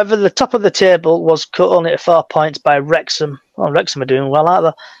 However, the top of the table was cut only to 4 points by Wrexham. Oh, Wrexham are doing well,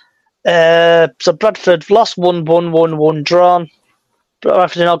 aren't they? So Bradford lost 1-1, drawn.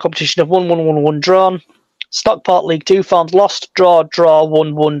 Bradford in all competition have 1-1, drawn. Stockport League 2 forms lost, draw,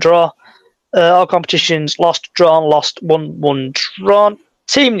 1-1, draw. All competitions lost, drawn, 1-1, drawn.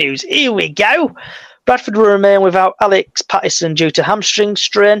 Team news, here we go. Bradford will remain without Alex Pattison due to hamstring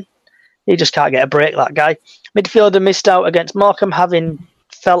strain. He just can't get a break, that guy. Midfielder missed out against Markham, having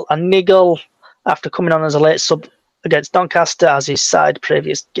felt a niggle after coming on as a late sub against Doncaster as his side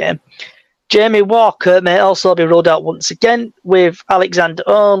previous game. Jamie Walker may also be ruled out once again, with Alexander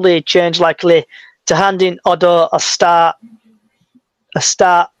only change likely to hand in Odo a start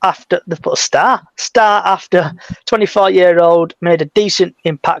after 24-year-old made a decent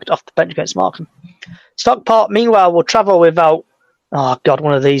impact off the bench against Markham. Stockport, meanwhile, will travel without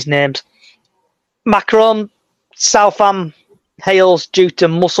one of these names. Macron, Southam, Hales due to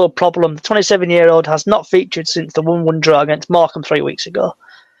muscle problem. The 27-year-old has not featured since the 1-1 draw against Markham 3 weeks ago.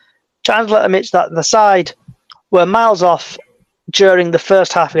 Chandler admits that the side were miles off during the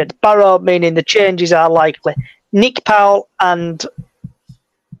first half against Barrow, meaning the changes are likely. Nick Powell and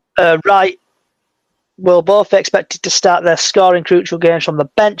Wright will both be expected to start their scoring crucial games from the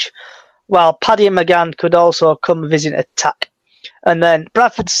bench, while Paddy and McGann could also come visit attack. And then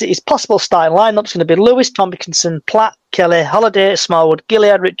Bradford City's possible starting lineup is going to be Lewis, Tompkinson, Platt, Kelly, Holiday, Smallwood,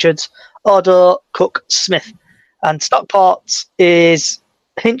 Gilead, Richards, Odo, Cook, Smith. And Stockport's is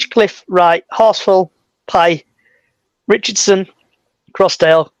Hinchcliffe, Wright, Horsfall, Pye, Richardson,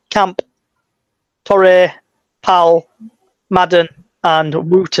 Crossdale, Camp, Torre, Powell, Madden, and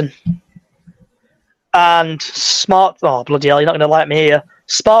Wooten. And Smart, bloody hell, you're not going to like me here.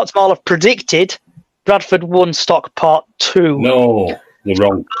 Smartsmall have predicted Bradford 1, Stockport 2. No, you're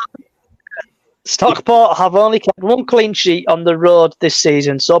wrong. Stockport have only kept 1 clean sheet on the road this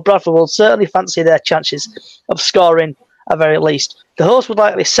season, so Bradford will certainly fancy their chances of scoring at very least. The hosts would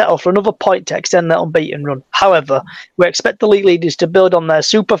likely settle for another point to extend their unbeaten run. However, we expect the league leaders to build on their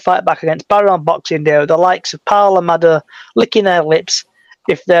super fight back against Barrow on Boxing Day, with the likes of Powell and Madder licking their lips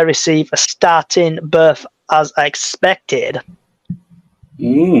if they receive a starting berth as expected.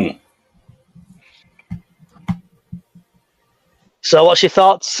 So what's your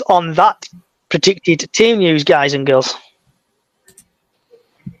thoughts on that predicted team news, guys and girls?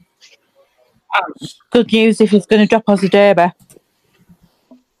 Good news if he's going to drop us a derby.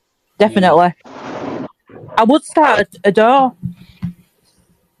 Definitely. I would start a door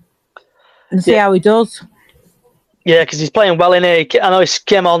and see how he does. Yeah, because he's playing well in here. I know he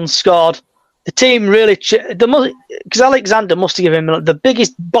came on, scored. The team really... Because Alexander must have given him the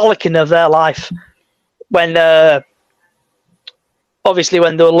biggest bollocking of their life when... obviously,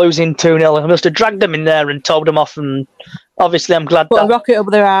 when they were losing 2-0, I must have dragged them in there and told them off. And obviously, I'm glad Put a rocket up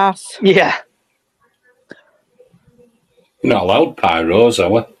their ass. Yeah. Not allowed pyros, are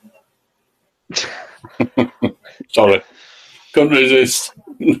we? Sorry. Couldn't resist.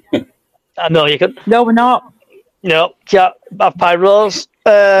 I know you could. No, we're not. No, can't have pyros.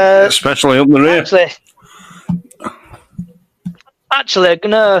 Especially up the rear. Actually,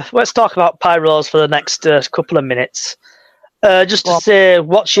 let's talk about pyros for the next couple of minutes. Just to say,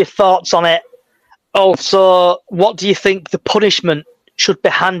 what's your thoughts on it? Also, what do you think the punishment should be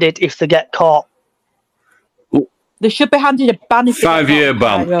handed if they get caught? They should be handed a ban. 5-year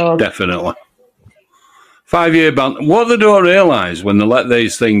ban, definitely. 5-year ban. What they don't realise when they let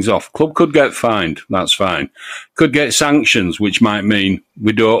these things off, club could get fined, that's fine. Could get sanctions, which might mean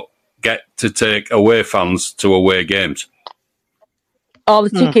we don't get to take away fans to away games. Or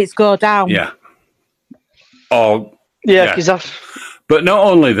the tickets go down. Yeah. Or... Yeah, because But not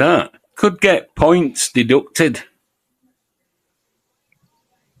only that, could get points deducted.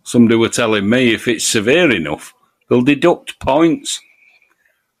 Somebody were telling me if it's severe enough, they'll deduct points.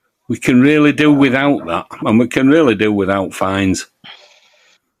 We can really do without that, and we can really do without fines.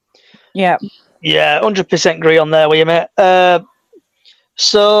 Yeah. Yeah, 100% agree on there with you, mate.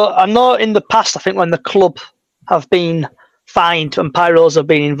 So I know in the past, I think when the club have been fined and pyros have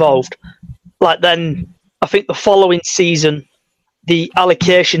been involved, like then I think the following season the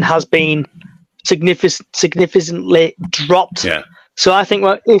allocation has been significantly dropped. Yeah. So I think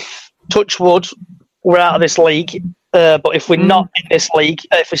if touch wood, we're out of this league, but if we're not in this league,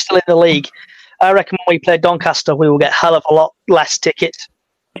 if we're still in the league, I reckon when we play Doncaster, we will get a hell of a lot less tickets.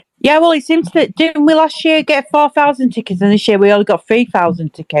 Yeah, well, it seems that didn't we last year get 4,000 tickets, and this year we only got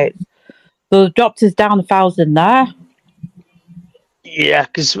 3,000 tickets. So the dropped us down 1,000 there. Yeah,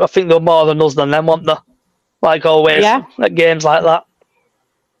 because I think they're more than us than them, weren't they? Like always at games like that.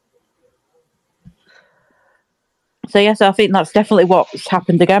 So yes, I think that's definitely what's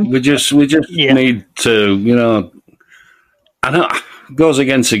happened again. We just need to, I know it goes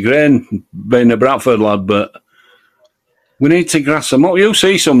against the grain being a Bradford lad, but we need to grass them up. You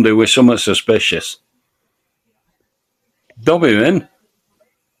see somebody with something suspicious, dob him in,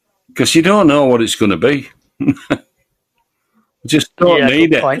 because you don't know what it's going to be. Just don't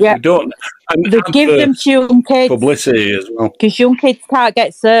need it. Yeah. We don't. And they give them to young kids. Publicity as well. Because young kids can't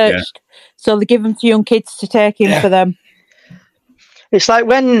get searched. Yeah. So they give them to young kids to take in for them. It's like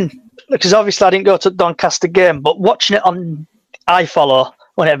because obviously I didn't go to the Doncaster game, but watching it on iFollow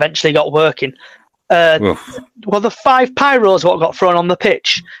when it eventually got working, well, the 5 pyros what got thrown on the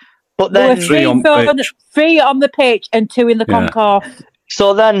pitch, but then there were 3 on the pitch and 2 in the concourse.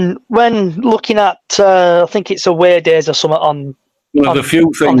 So then, when looking at, I think it's away days or something on. One of the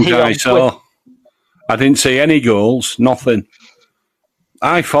few things I saw, I didn't see any goals, nothing.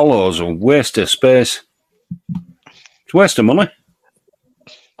 iFollow's a waste of space. It's a waste of money.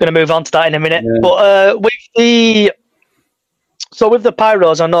 Going to move on to that in a minute, but with the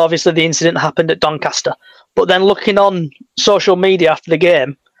pyros, I know obviously the incident happened at Doncaster, but then looking on social media after the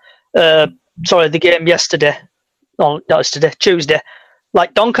game, the game yesterday, no, not yesterday, Tuesday.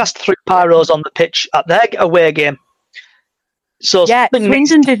 Like Doncaster threw pyros on the pitch at their away game. So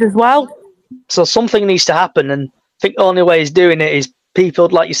Swindon did as well. So something needs to happen, and I think the only way he's doing it is people,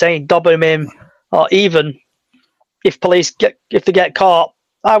 like you're saying, dob him in, or even if they get caught,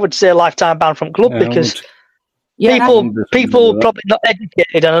 I would say a lifetime ban from club because people probably not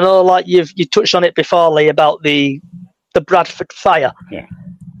educated, and I know like you touched on it before, Lee, about the Bradford fire. Yeah.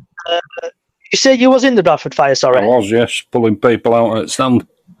 You said you was in the Bradford fire, sorry? I was, yes, pulling people out at stand.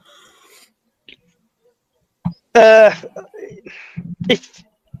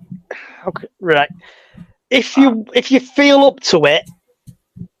 If you feel up to it,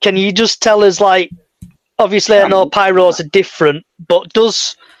 can you just tell us, like, obviously I know pyros are different, but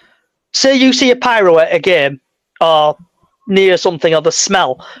say you see a pyro at a game or near something or the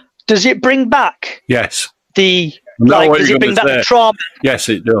smell, does it bring back does it bring back the trauma? Yes,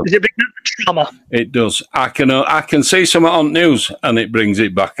 it does. Does it bring back the trauma? It does. I can see something on news and it brings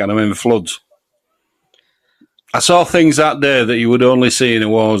it back, and I'm in floods. I saw things that day that you would only see in a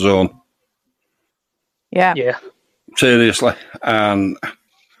war zone. Yeah. Yeah. Seriously. And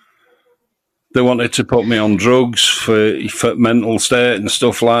they wanted to put me on drugs for mental state and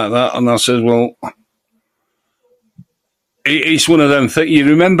stuff like that. And I said, well, it's one of them things. You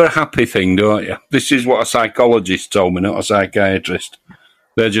remember a happy thing, don't you? This is what a psychologist told me, not a psychiatrist.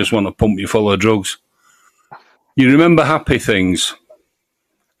 They just want to pump you full of drugs. You remember happy things.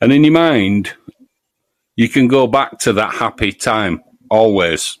 And in your mind, you can go back to that happy time,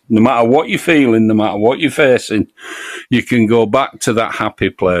 always. No matter what you're feeling, no matter what you're facing, you can go back to that happy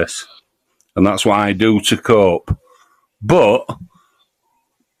place. And that's what I do to cope. But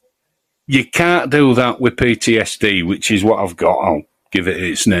you can't do that with PTSD, which is what I've got. I'll give it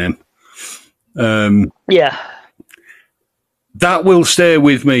its name. Yeah. That will stay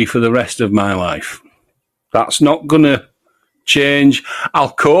with me for the rest of my life. That's not going to change.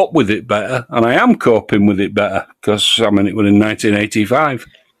 I'll cope with it better, and I am coping with it better because, I mean, it was in 1985.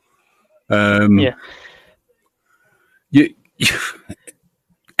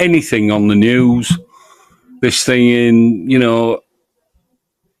 Anything on the news, this thing in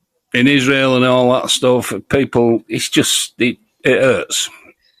Israel and all that stuff, people, it's just, it hurts.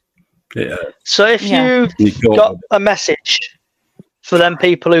 It hurts. So if you've got a message for them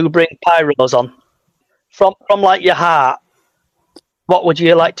people who bring pyros on, from like your heart, what would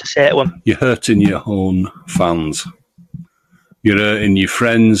you like to say to them? You're hurting your own fans. You're hurting your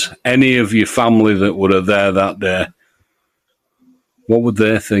friends, any of your family that were there that day. What would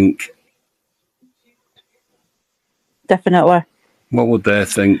they think? Definitely. What would they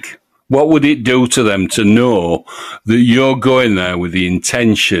think? What would it do to them to know that you're going there with the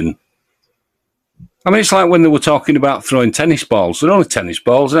intention? I mean, it's like when they were talking about throwing tennis balls. They're only tennis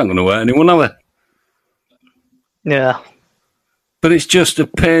balls. They're not going to hurt anyone, are they? Yeah. But it's just a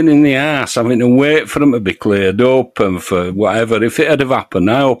pain in the ass having to wait for them to be cleared up and for whatever. If it had have happened,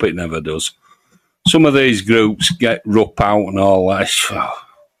 I hope it never does. Some of these groups get rup out and all that.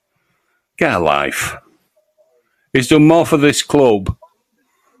 Get a life. He's done more for this club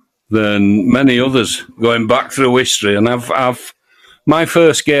than many others going back through history. And I've my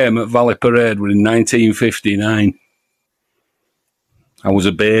first game at Valley Parade was in 1959. I was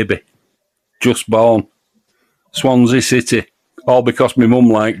a baby, just born. Swansea City. All because my mum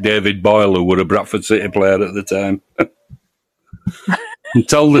liked David Boyle, who were a Bradford City player at the time. And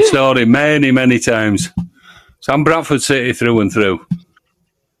told the story many, many times. So I'm Bradford City through and through.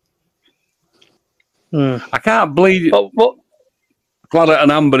 I can't bleed it. Claret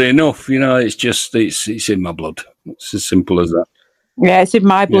and amber enough, you know, it's just, it's in my blood. It's as simple as that. Yeah, it's in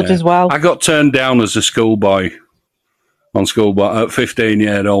my blood as well. I got turned down as a schoolboy at 15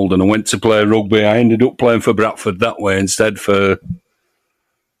 years old, and I went to play rugby. I ended up playing for Bradford that way instead for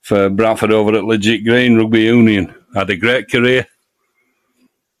Bradford over at Legit Green Rugby Union. I had a great career.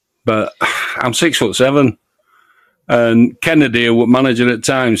 But I'm 6'7", and Kennedy, who was manager at the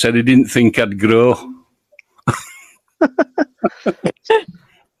time, said he didn't think I'd grow.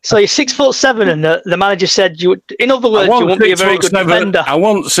 So you're 6'7", and the manager said you. In other words, you won't be a very good defender. I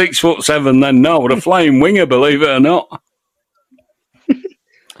want 6'7" then. No, we're a flying winger, believe it or not.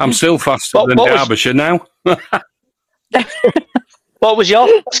 I'm still faster than Derbyshire now. What was your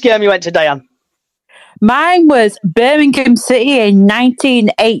first game you went to, Diane? Mine was Birmingham City in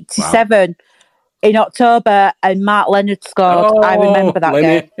 1987 in October, and Mark Leonard scored. Oh, I remember that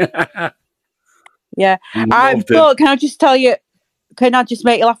game. Yeah. But can I just tell you, can I just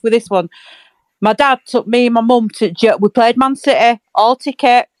make you laugh with this one? My dad took me and my mum we played Man City, all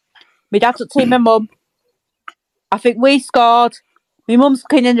ticket. My dad took me and my mum. I think we scored. My mum's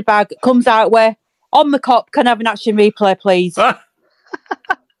looking in the bag, comes out with, on the cop, can I have an action replay, please?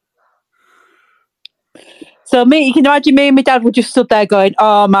 So you can imagine me and my dad were just stood there going,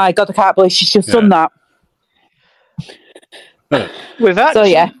 oh my God, I can't believe she's just done that. With that? So,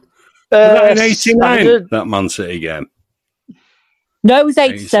 yeah. Was that in 89, that Man City game? No, it was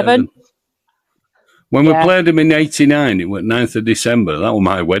 87. When we played them in 89, it was 9th of December. That was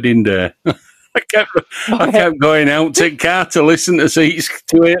my wedding day. I kept going out to car to listen to Seats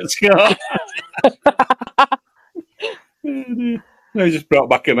to it score. I just brought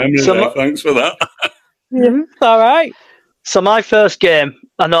back a memory there. Thanks for that. Yeah, it's all right. So my first game,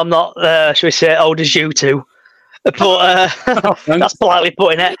 I know I'm not, shall we say, old as you two, but that's politely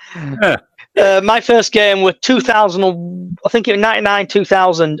putting it. Yeah. My first game was 2000, I think it was 99,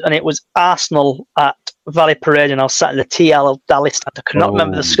 2000, and it was Arsenal at Valley Parade, and I was sat in the TL Dally stand. I could not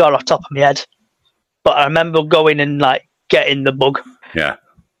remember the score off the top of my head, but I remember going and getting the bug. Yeah.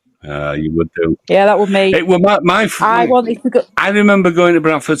 You would do. Yeah, that was me. It was I wanted to go. I remember going to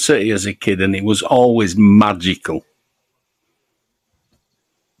Bradford City as a kid, and it was always magical.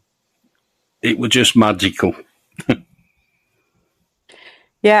 It was just magical.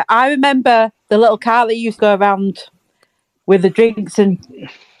 Yeah, I remember the little car that used to go around with the drinks and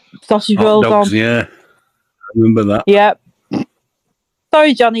sausage rolls on. Yeah, I remember that. Yeah.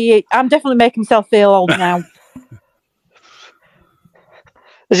 Sorry, Johnny, I'm definitely making myself feel old now.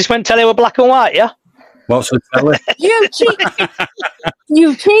 Is this when telly were black and white, yeah? What's the telly? You cheeky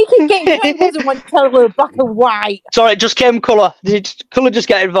get it wasn't when telly were black and white. Sorry, it just came colour. Did colour just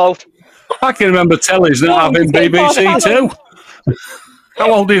get involved? I can remember tellies not having BBC too.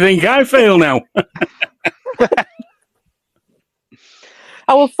 How old do you think I feel now?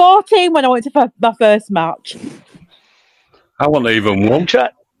 I was 14 when I went to my first match. I wasn't even one.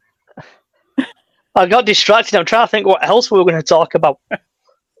 I got distracted. I'm trying to think what else we were going to talk about.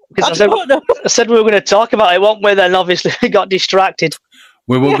 Because I said we were going to talk about it, weren't we? Then obviously we got distracted.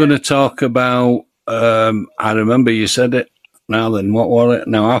 We were going to talk about. I remember you said it. Now then, what was it?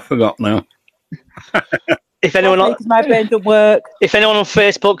 No, I forgot now. If anyone my brain don't work. If anyone on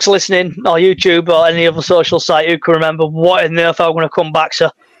Facebook's listening, or YouTube, or any other social site who can remember what in the earth I'm going to come back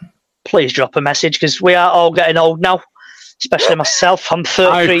to, please drop a message, because we are all getting old now. Especially myself. I'm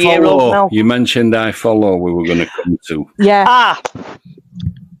 33-year-old now. You mentioned I follow. We were going to come to. Yeah.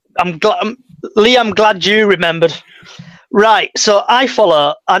 I'm glad, Lee. I'm glad you remembered. Right. So I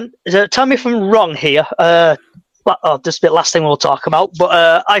follow. And tell me if I'm wrong here. This bit last thing we'll talk about.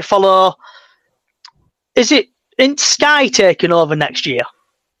 But I follow. Is it in Sky taking over next year?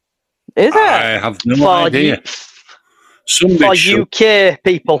 Is it? I have no idea. For UK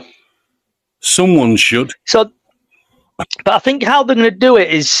people. Someone should. So, but I think how they're going to do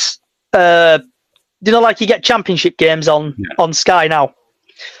it is, like you get championship games on Sky now.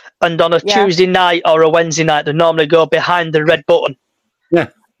 and on a Yeah. Tuesday night or a Wednesday night, they normally go behind the red button. Yeah.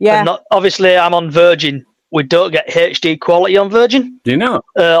 Yeah. And obviously, I'm on Virgin. We don't get HD quality on Virgin. Do you know?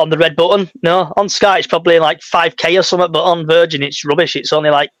 On the red button, no. On Sky, it's probably like 5K or something, but on Virgin, it's rubbish. It's only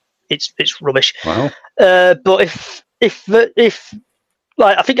like it's rubbish. Wow. But if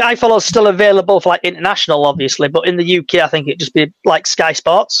like, I think iFollow's still available for like international, obviously, but in the UK, I think it'd just be like Sky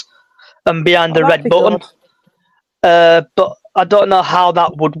Sports and behind the red button. But I don't know how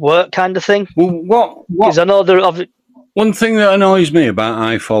that would work, kind of thing. Well, what? Because I know One thing that annoys me about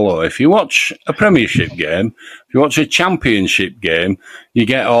iFollow, if you watch a Premiership game, if you watch a Championship game, you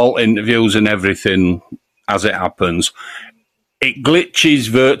get all interviews and everything as it happens. It glitches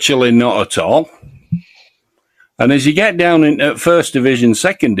virtually not at all. And as you get down into First Division,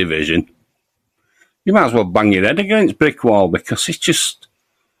 Second Division, you might as well bang your head against brick wall, because it's just,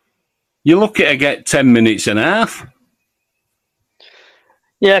 you look at it, get 10 minutes and a half.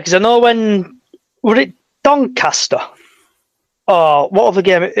 Yeah, because I know were it Doncaster? Or what other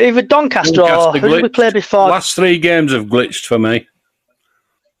game? Either Doncaster or who did we play before? Last 3 games have glitched for me.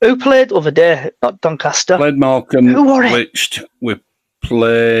 Who played the other day? Not Doncaster. Played Morecambe, Who were it? glitched. We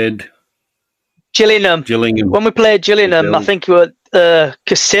played Gillingham. When we played Gillingham, I think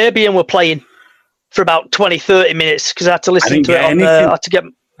Kasabian were playing for about 20, 30 minutes because I had to listen to it on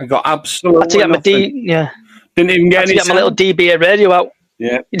I got absolutely I had to get my Didn't even get any sound. My little DBA radio out.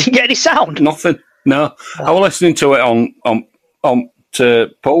 Yeah. You didn't get any sound? Nothing. No. I was listening to it on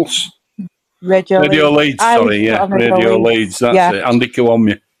Pulse. Radio Leeds, sorry, yeah. Radio Leeds, that's it. Andy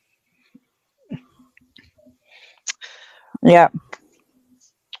Kawamia. Yeah.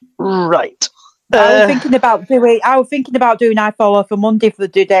 Right. I was thinking about doing iFollow for Monday if they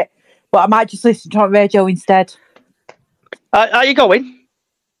did it, but I might just listen to it on radio instead. Are you going?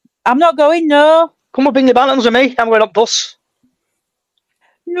 I'm not going, no. Come on, bring the bantams with me. I'm going up bus.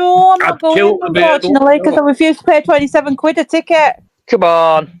 No, I'm not going, unfortunately, because I refuse to pay 27 quid a ticket. Come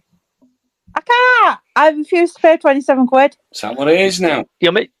on. I can't. I refuse to pay 27 quid. Is that what it is now?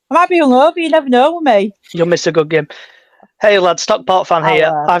 I might be hungover, you never know with me. You'll miss a good game. Hey lad, Stockport fan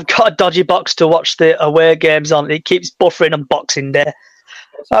here. I've got a dodgy box to watch the away games on. It keeps buffering on Boxing Day.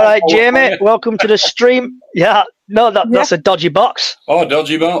 All right, Jamie, welcome to the stream. Yeah, no, that's a dodgy box. Oh,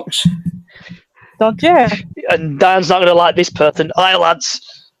 dodgy box. Dodgy. And Dan's not going to like this person. Hi lads,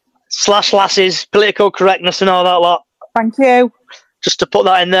 /lasses, political correctness and all that lot. Thank you. Just to put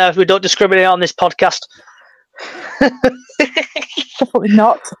that in there, we don't discriminate on this podcast. Definitely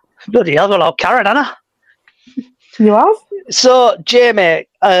not. Bloody hell, well, I'll carry it, Anna. You have? So, Jamie,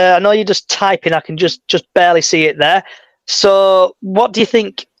 I know you're just typing. I can just barely see it there. So, what do you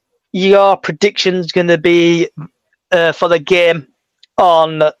think your prediction's going to be for the game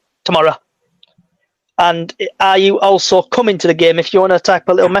on tomorrow? And are you also coming to the game? If you want to type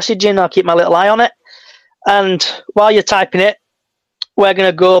a little message in, I'll keep my little eye on it. And while you're typing it, we're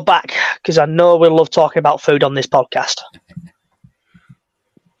going to go back, because I know we love talking about food on this podcast.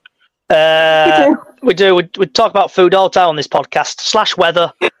 We do. We talk about food all the time on this podcast,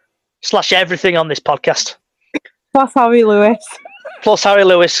 /weather, /everything on this podcast. Plus Harry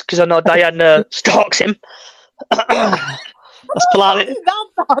Lewis. Because I know Diane stalks him. That's polite.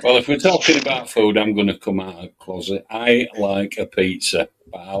 Well, if we're talking about food, I'm going to come out of the closet. I like a pizza,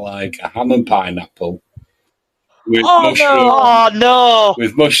 but I like a ham and pineapple with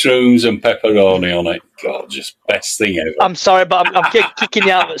with mushrooms and pepperoni on it. God, just best thing ever. I'm sorry, but I'm kicking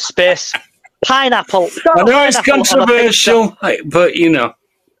you out of space. Pineapple. I know it's controversial, but you know.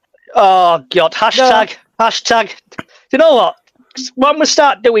 Oh God! Hashtag. You know what? What I'm going to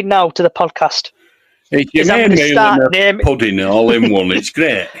start doing now to the podcast is I'm going to start naming pudding all in one. It's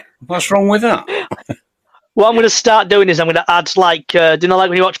great. What's wrong with that? What I'm going to start doing is I'm going to add do you know, like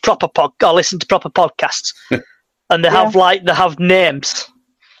when you watch or listen to proper podcasts, and they have names.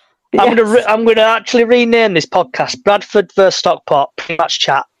 Yes. I'm going to actually rename this podcast Bradford vs Stockport pre-match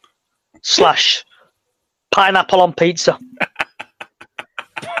chat / pineapple on pizza.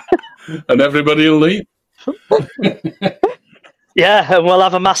 And everybody will leave. Yeah, and we'll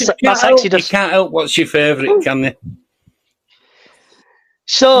have a mass exodus. You can't help what's your favourite, can you?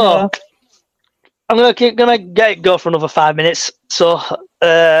 So, I'm going to go for another 5 minutes. So,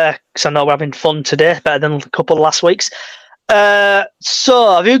 because I know we're having fun today, better than a couple of last weeks.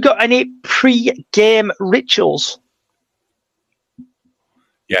 So, have you got any pre-game rituals?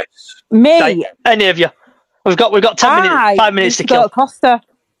 Yes. Me? Any of you? We've got 5 minutes to kill. Go to Costa.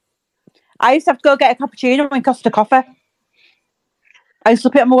 I used to have to go get a cappuccino in Costa Coffee. I used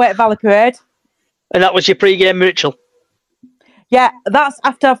to put it on my way to Valley Parade. And that was your pre-game ritual? Yeah, that's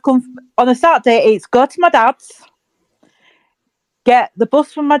after I've come on a Saturday. It's go to my dad's, get the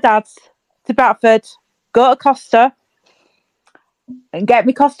bus from my dad's to Bradford, go to Costa, and get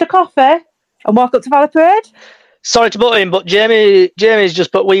me Costa coffee, and walk up to Valley Parade. Sorry to butt in, but Jamie's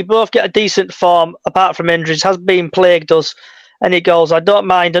just put, we both get a decent form, apart from injuries, has been plagued us. And he goes, I don't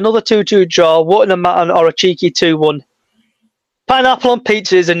mind another 2-2 draw, wouldn't matter, or a cheeky 2-1. Pineapple on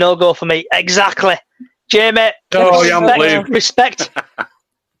pizza is a no-go for me. Exactly. Jamie, respect.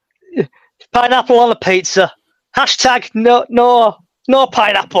 Pineapple on a pizza. Hashtag no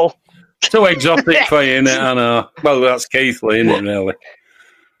pineapple. Too exotic for you, innit? I know. Well, that's Keithley, isn't it, really?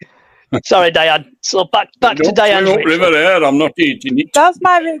 Sorry, Diane. So back to Diane's ritual. River Air, I'm not eating it. That's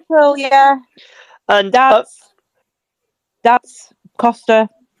my ritual, yeah. And that's Costa,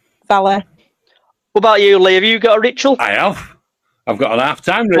 Valley. What about you, Lee? Have you got a ritual? I have. I've got an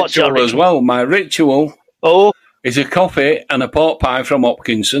half-time ritual as well. My ritual is a coffee and a pork pie from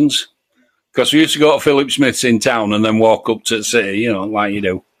Hopkinson's. Because we used to go to Philip Smith's in town and then walk up to the city, you know, like you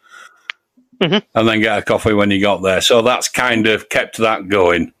do. Mm-hmm. And then get a coffee when you got there. So that's kind of kept that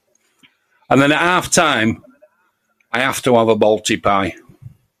going. And then at half-time, I have to have a Balti pie.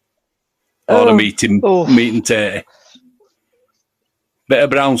 Or a meat and tatty. Bit of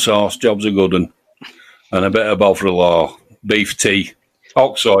brown sauce, job's a good one. And a bit of bovril or beef tea.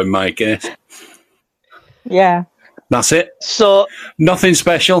 Oxo in my case. Yeah. That's it. So nothing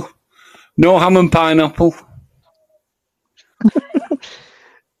special. No ham and pineapple.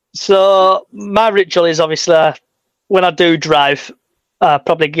 So my ritual is obviously when I do drive, I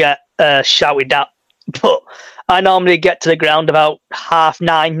probably get shouted at. But I normally get to the ground about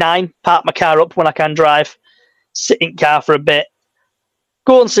 9:30, park my car up when I can drive, sit in car for a bit,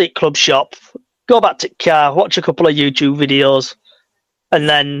 go and see Club Shop, go back to car, watch a couple of YouTube videos, and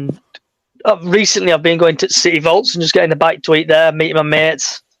then recently I've been going to City Vaults and just getting a bite to eat there, meeting my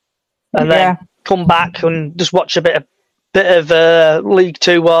mates, and then come back and just watch a bit of League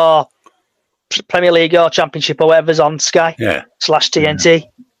Two or Premier League or Championship or whatever's on Sky /TNT.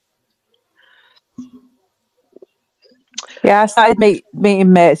 Yeah, I started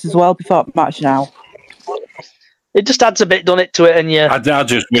meeting mates as well before match now. It just adds a bit, doesn't it, to it? And I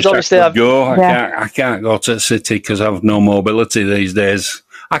just wish I could go. I can't go to the city because I have no mobility these days.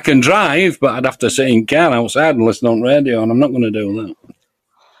 I can drive, but I'd have to sit in car outside and listen on radio, and I'm not going to do that.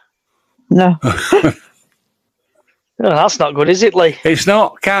 No. Oh, that's not good, is it, Lee? It's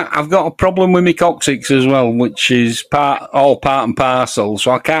not. I've got a problem with my coccyx as well, which is part and parcel,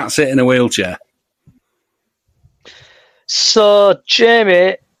 so I can't sit in a wheelchair. So,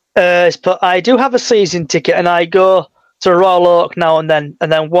 Jamie, I do have a season ticket, and I go to Royal Oak now and then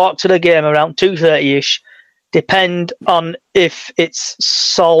walk to the game around 2:30ish. Depend on if it's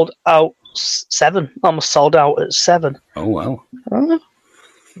sold out 7. Almost sold out at 7. Oh, wow.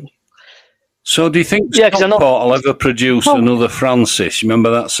 So do you think Stockport will ever produce another Francis? Remember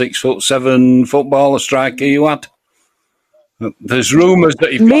that 6'7" footballer striker you had? There's rumours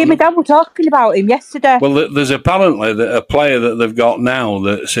that me and my dad were talking about him yesterday. Well, there's apparently a player that they've got now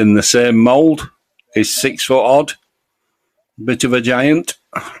that's in the same mould. He's 6 foot odd. Bit of a giant.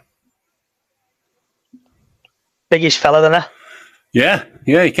 Biggish fella, then, eh? Yeah,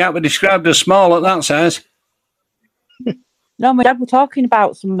 he can't be described as small at that size. No, my dad were talking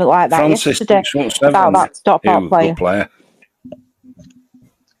about something like that yesterday. About that Stockport player. Good player.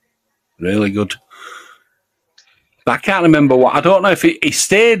 Really good. But I can't remember what. I don't know if he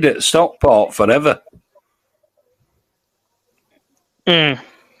stayed at Stockport forever. Yeah.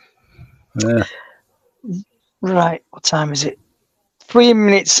 Right. What time is it? 3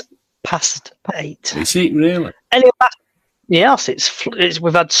 minutes past 8. Is it really? Anyway, yes, it's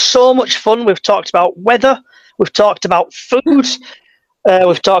we've had so much fun. We've talked about weather. We've talked about food.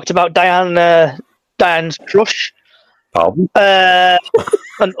 We've talked about Diane's crush. Pardon? And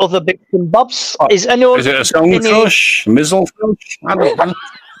other bits and bobs. Is it a song crush? Mizzle crush? I don't know.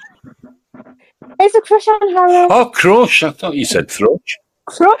 It's a crush on her. Oh, crush. I thought you said thrush.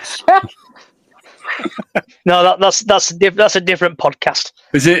 Crush? No, that's a different podcast.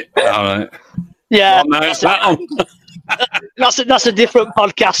 Is it? All right. Yeah. Oh, no, it's that one. That's a different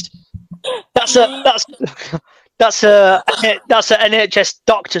podcast. That's a NHS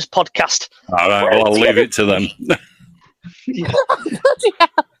doctors podcast. All right, well, I'll leave it to them.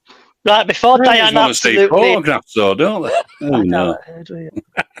 Right, before Diane absolutely... photographs, though, don't they? Oh, no. Sorry.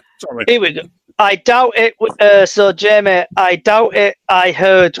 Here we go. I doubt it. So, Jamie, I doubt it. I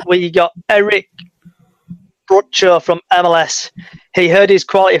heard we got Eric Brutcho from MLS. He heard his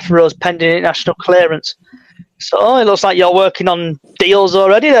quality for us pending international clearance. So, it looks like you're working on deals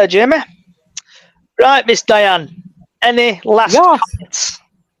already there, Jamie. Right, Miss Diane. Any last comments?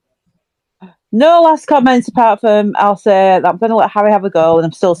 No last comments apart from I'll say that I'm going to let Harry have a go, and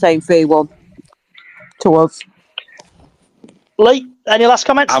I'm still saying 3-1 to us. Lee, any last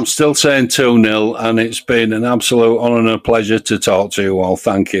comments? I'm still saying 2-0, and it's been an absolute honour and a pleasure to talk to you all.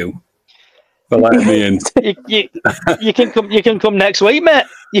 Thank you for letting me in. You can come next week, mate.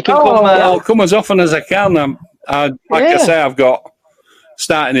 You can come. I'll come as often as I can. I say, I've got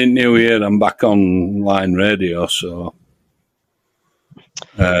starting in New Year. I'm back on line radio. So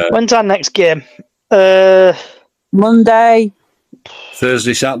when's our next game? Monday,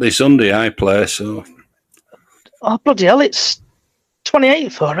 Thursday, Saturday, Sunday. I play. So bloody hell! It's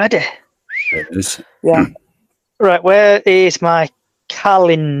 28th already. It is. Yeah. Right, where is my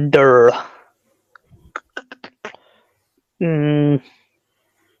calendar?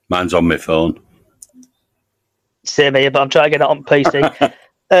 Mine's on my phone. Same here, but I'm trying to get it on PC.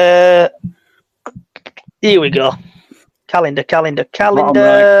 Here we go. Calendar. Bottom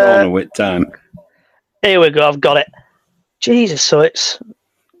right corner with time. Here we go. I've got it. Jesus, so it's.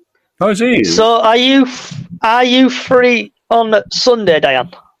 Oh, is he? So are you free on Sunday,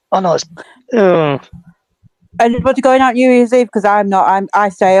 Diane? Oh no, it's. Anybody going out New Year's Eve? Because I'm not. I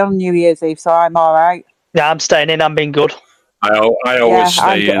stay on New Year's Eve, so I'm all right. Yeah, I'm staying in. I'm being good. I always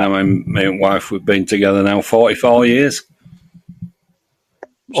stay in. I mean, me and wife, we've been together now 44 years.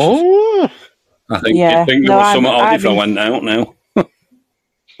 Oh. I think you'd think there was something odd if I went out now.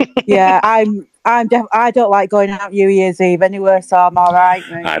 Yeah, I don't like going out New Year's Eve anywhere, so I'm all right.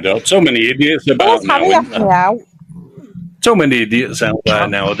 I don't. So many idiots about now. So many idiots out there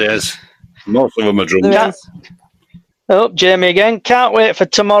nowadays. Most of them are drunk. Oh, Jamie again. Can't wait for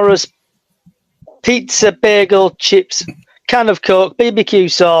tomorrow's pizza, bagel, chips, can of Coke,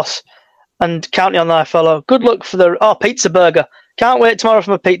 BBQ sauce, and counting on I follow. Good luck for the pizza burger. Can't wait tomorrow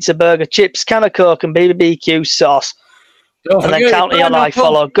for my pizza burger, chips, can of Coke, and BBQ sauce. And then counting on I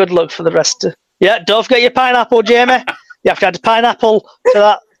follow. Good luck for the rest. Yeah, don't forget your pineapple, Jamie. You have to add pineapple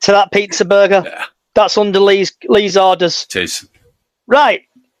to that pizza burger. Yeah. That's under Lee's orders. It is. Right,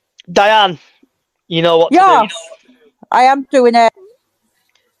 Diane, you know what to do. I am doing it.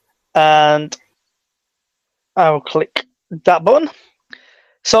 And I will click that button.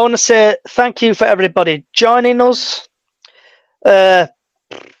 So I want to say thank you for everybody joining us. You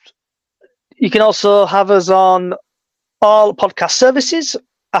can also have us on all podcast services: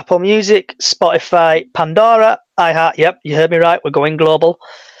 Apple Music, Spotify, Pandora, iHeart. Yep, you heard me right. We're going global.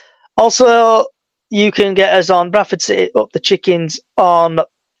 Also, you can get us on Bradford City Up the Chickens on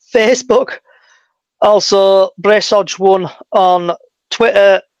Facebook. Also, Braceodge1 on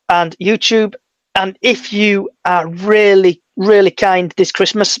Twitter and YouTube. And if you are really, really kind this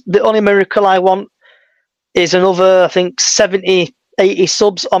Christmas, the only miracle I want is another, I think, 70, 80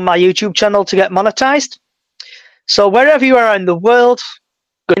 subs on my YouTube channel to get monetized. So wherever you are in the world,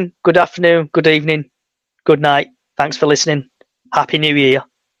 good afternoon, good evening, good night. Thanks for listening. Happy New Year.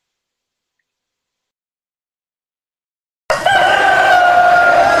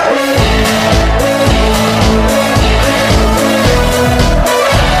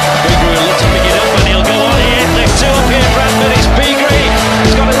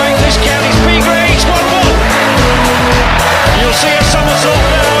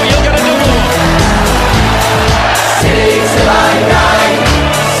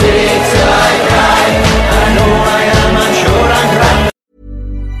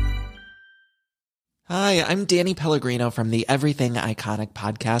 Hi, I'm Danny Pellegrino from the Everything Iconic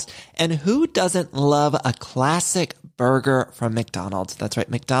podcast. And who doesn't love a classic burger from McDonald's? That's right.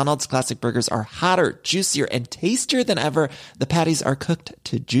 McDonald's classic burgers are hotter, juicier, and tastier than ever. The patties are cooked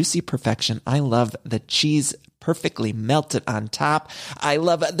to juicy perfection. I love the cheese perfectly melted on top. I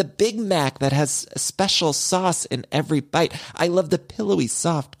love the Big Mac that has a special sauce in every bite. I love the pillowy,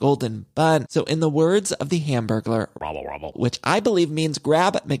 soft, golden bun. So in the words of the Hamburglar, which I believe means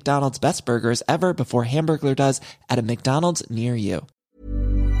grab McDonald's best burgers ever before Hamburglar does at a McDonald's near you.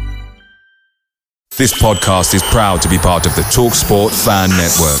 This podcast is proud to be part of the TalkSport Fan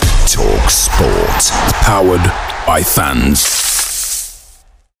Network. TalkSport. Powered by fans.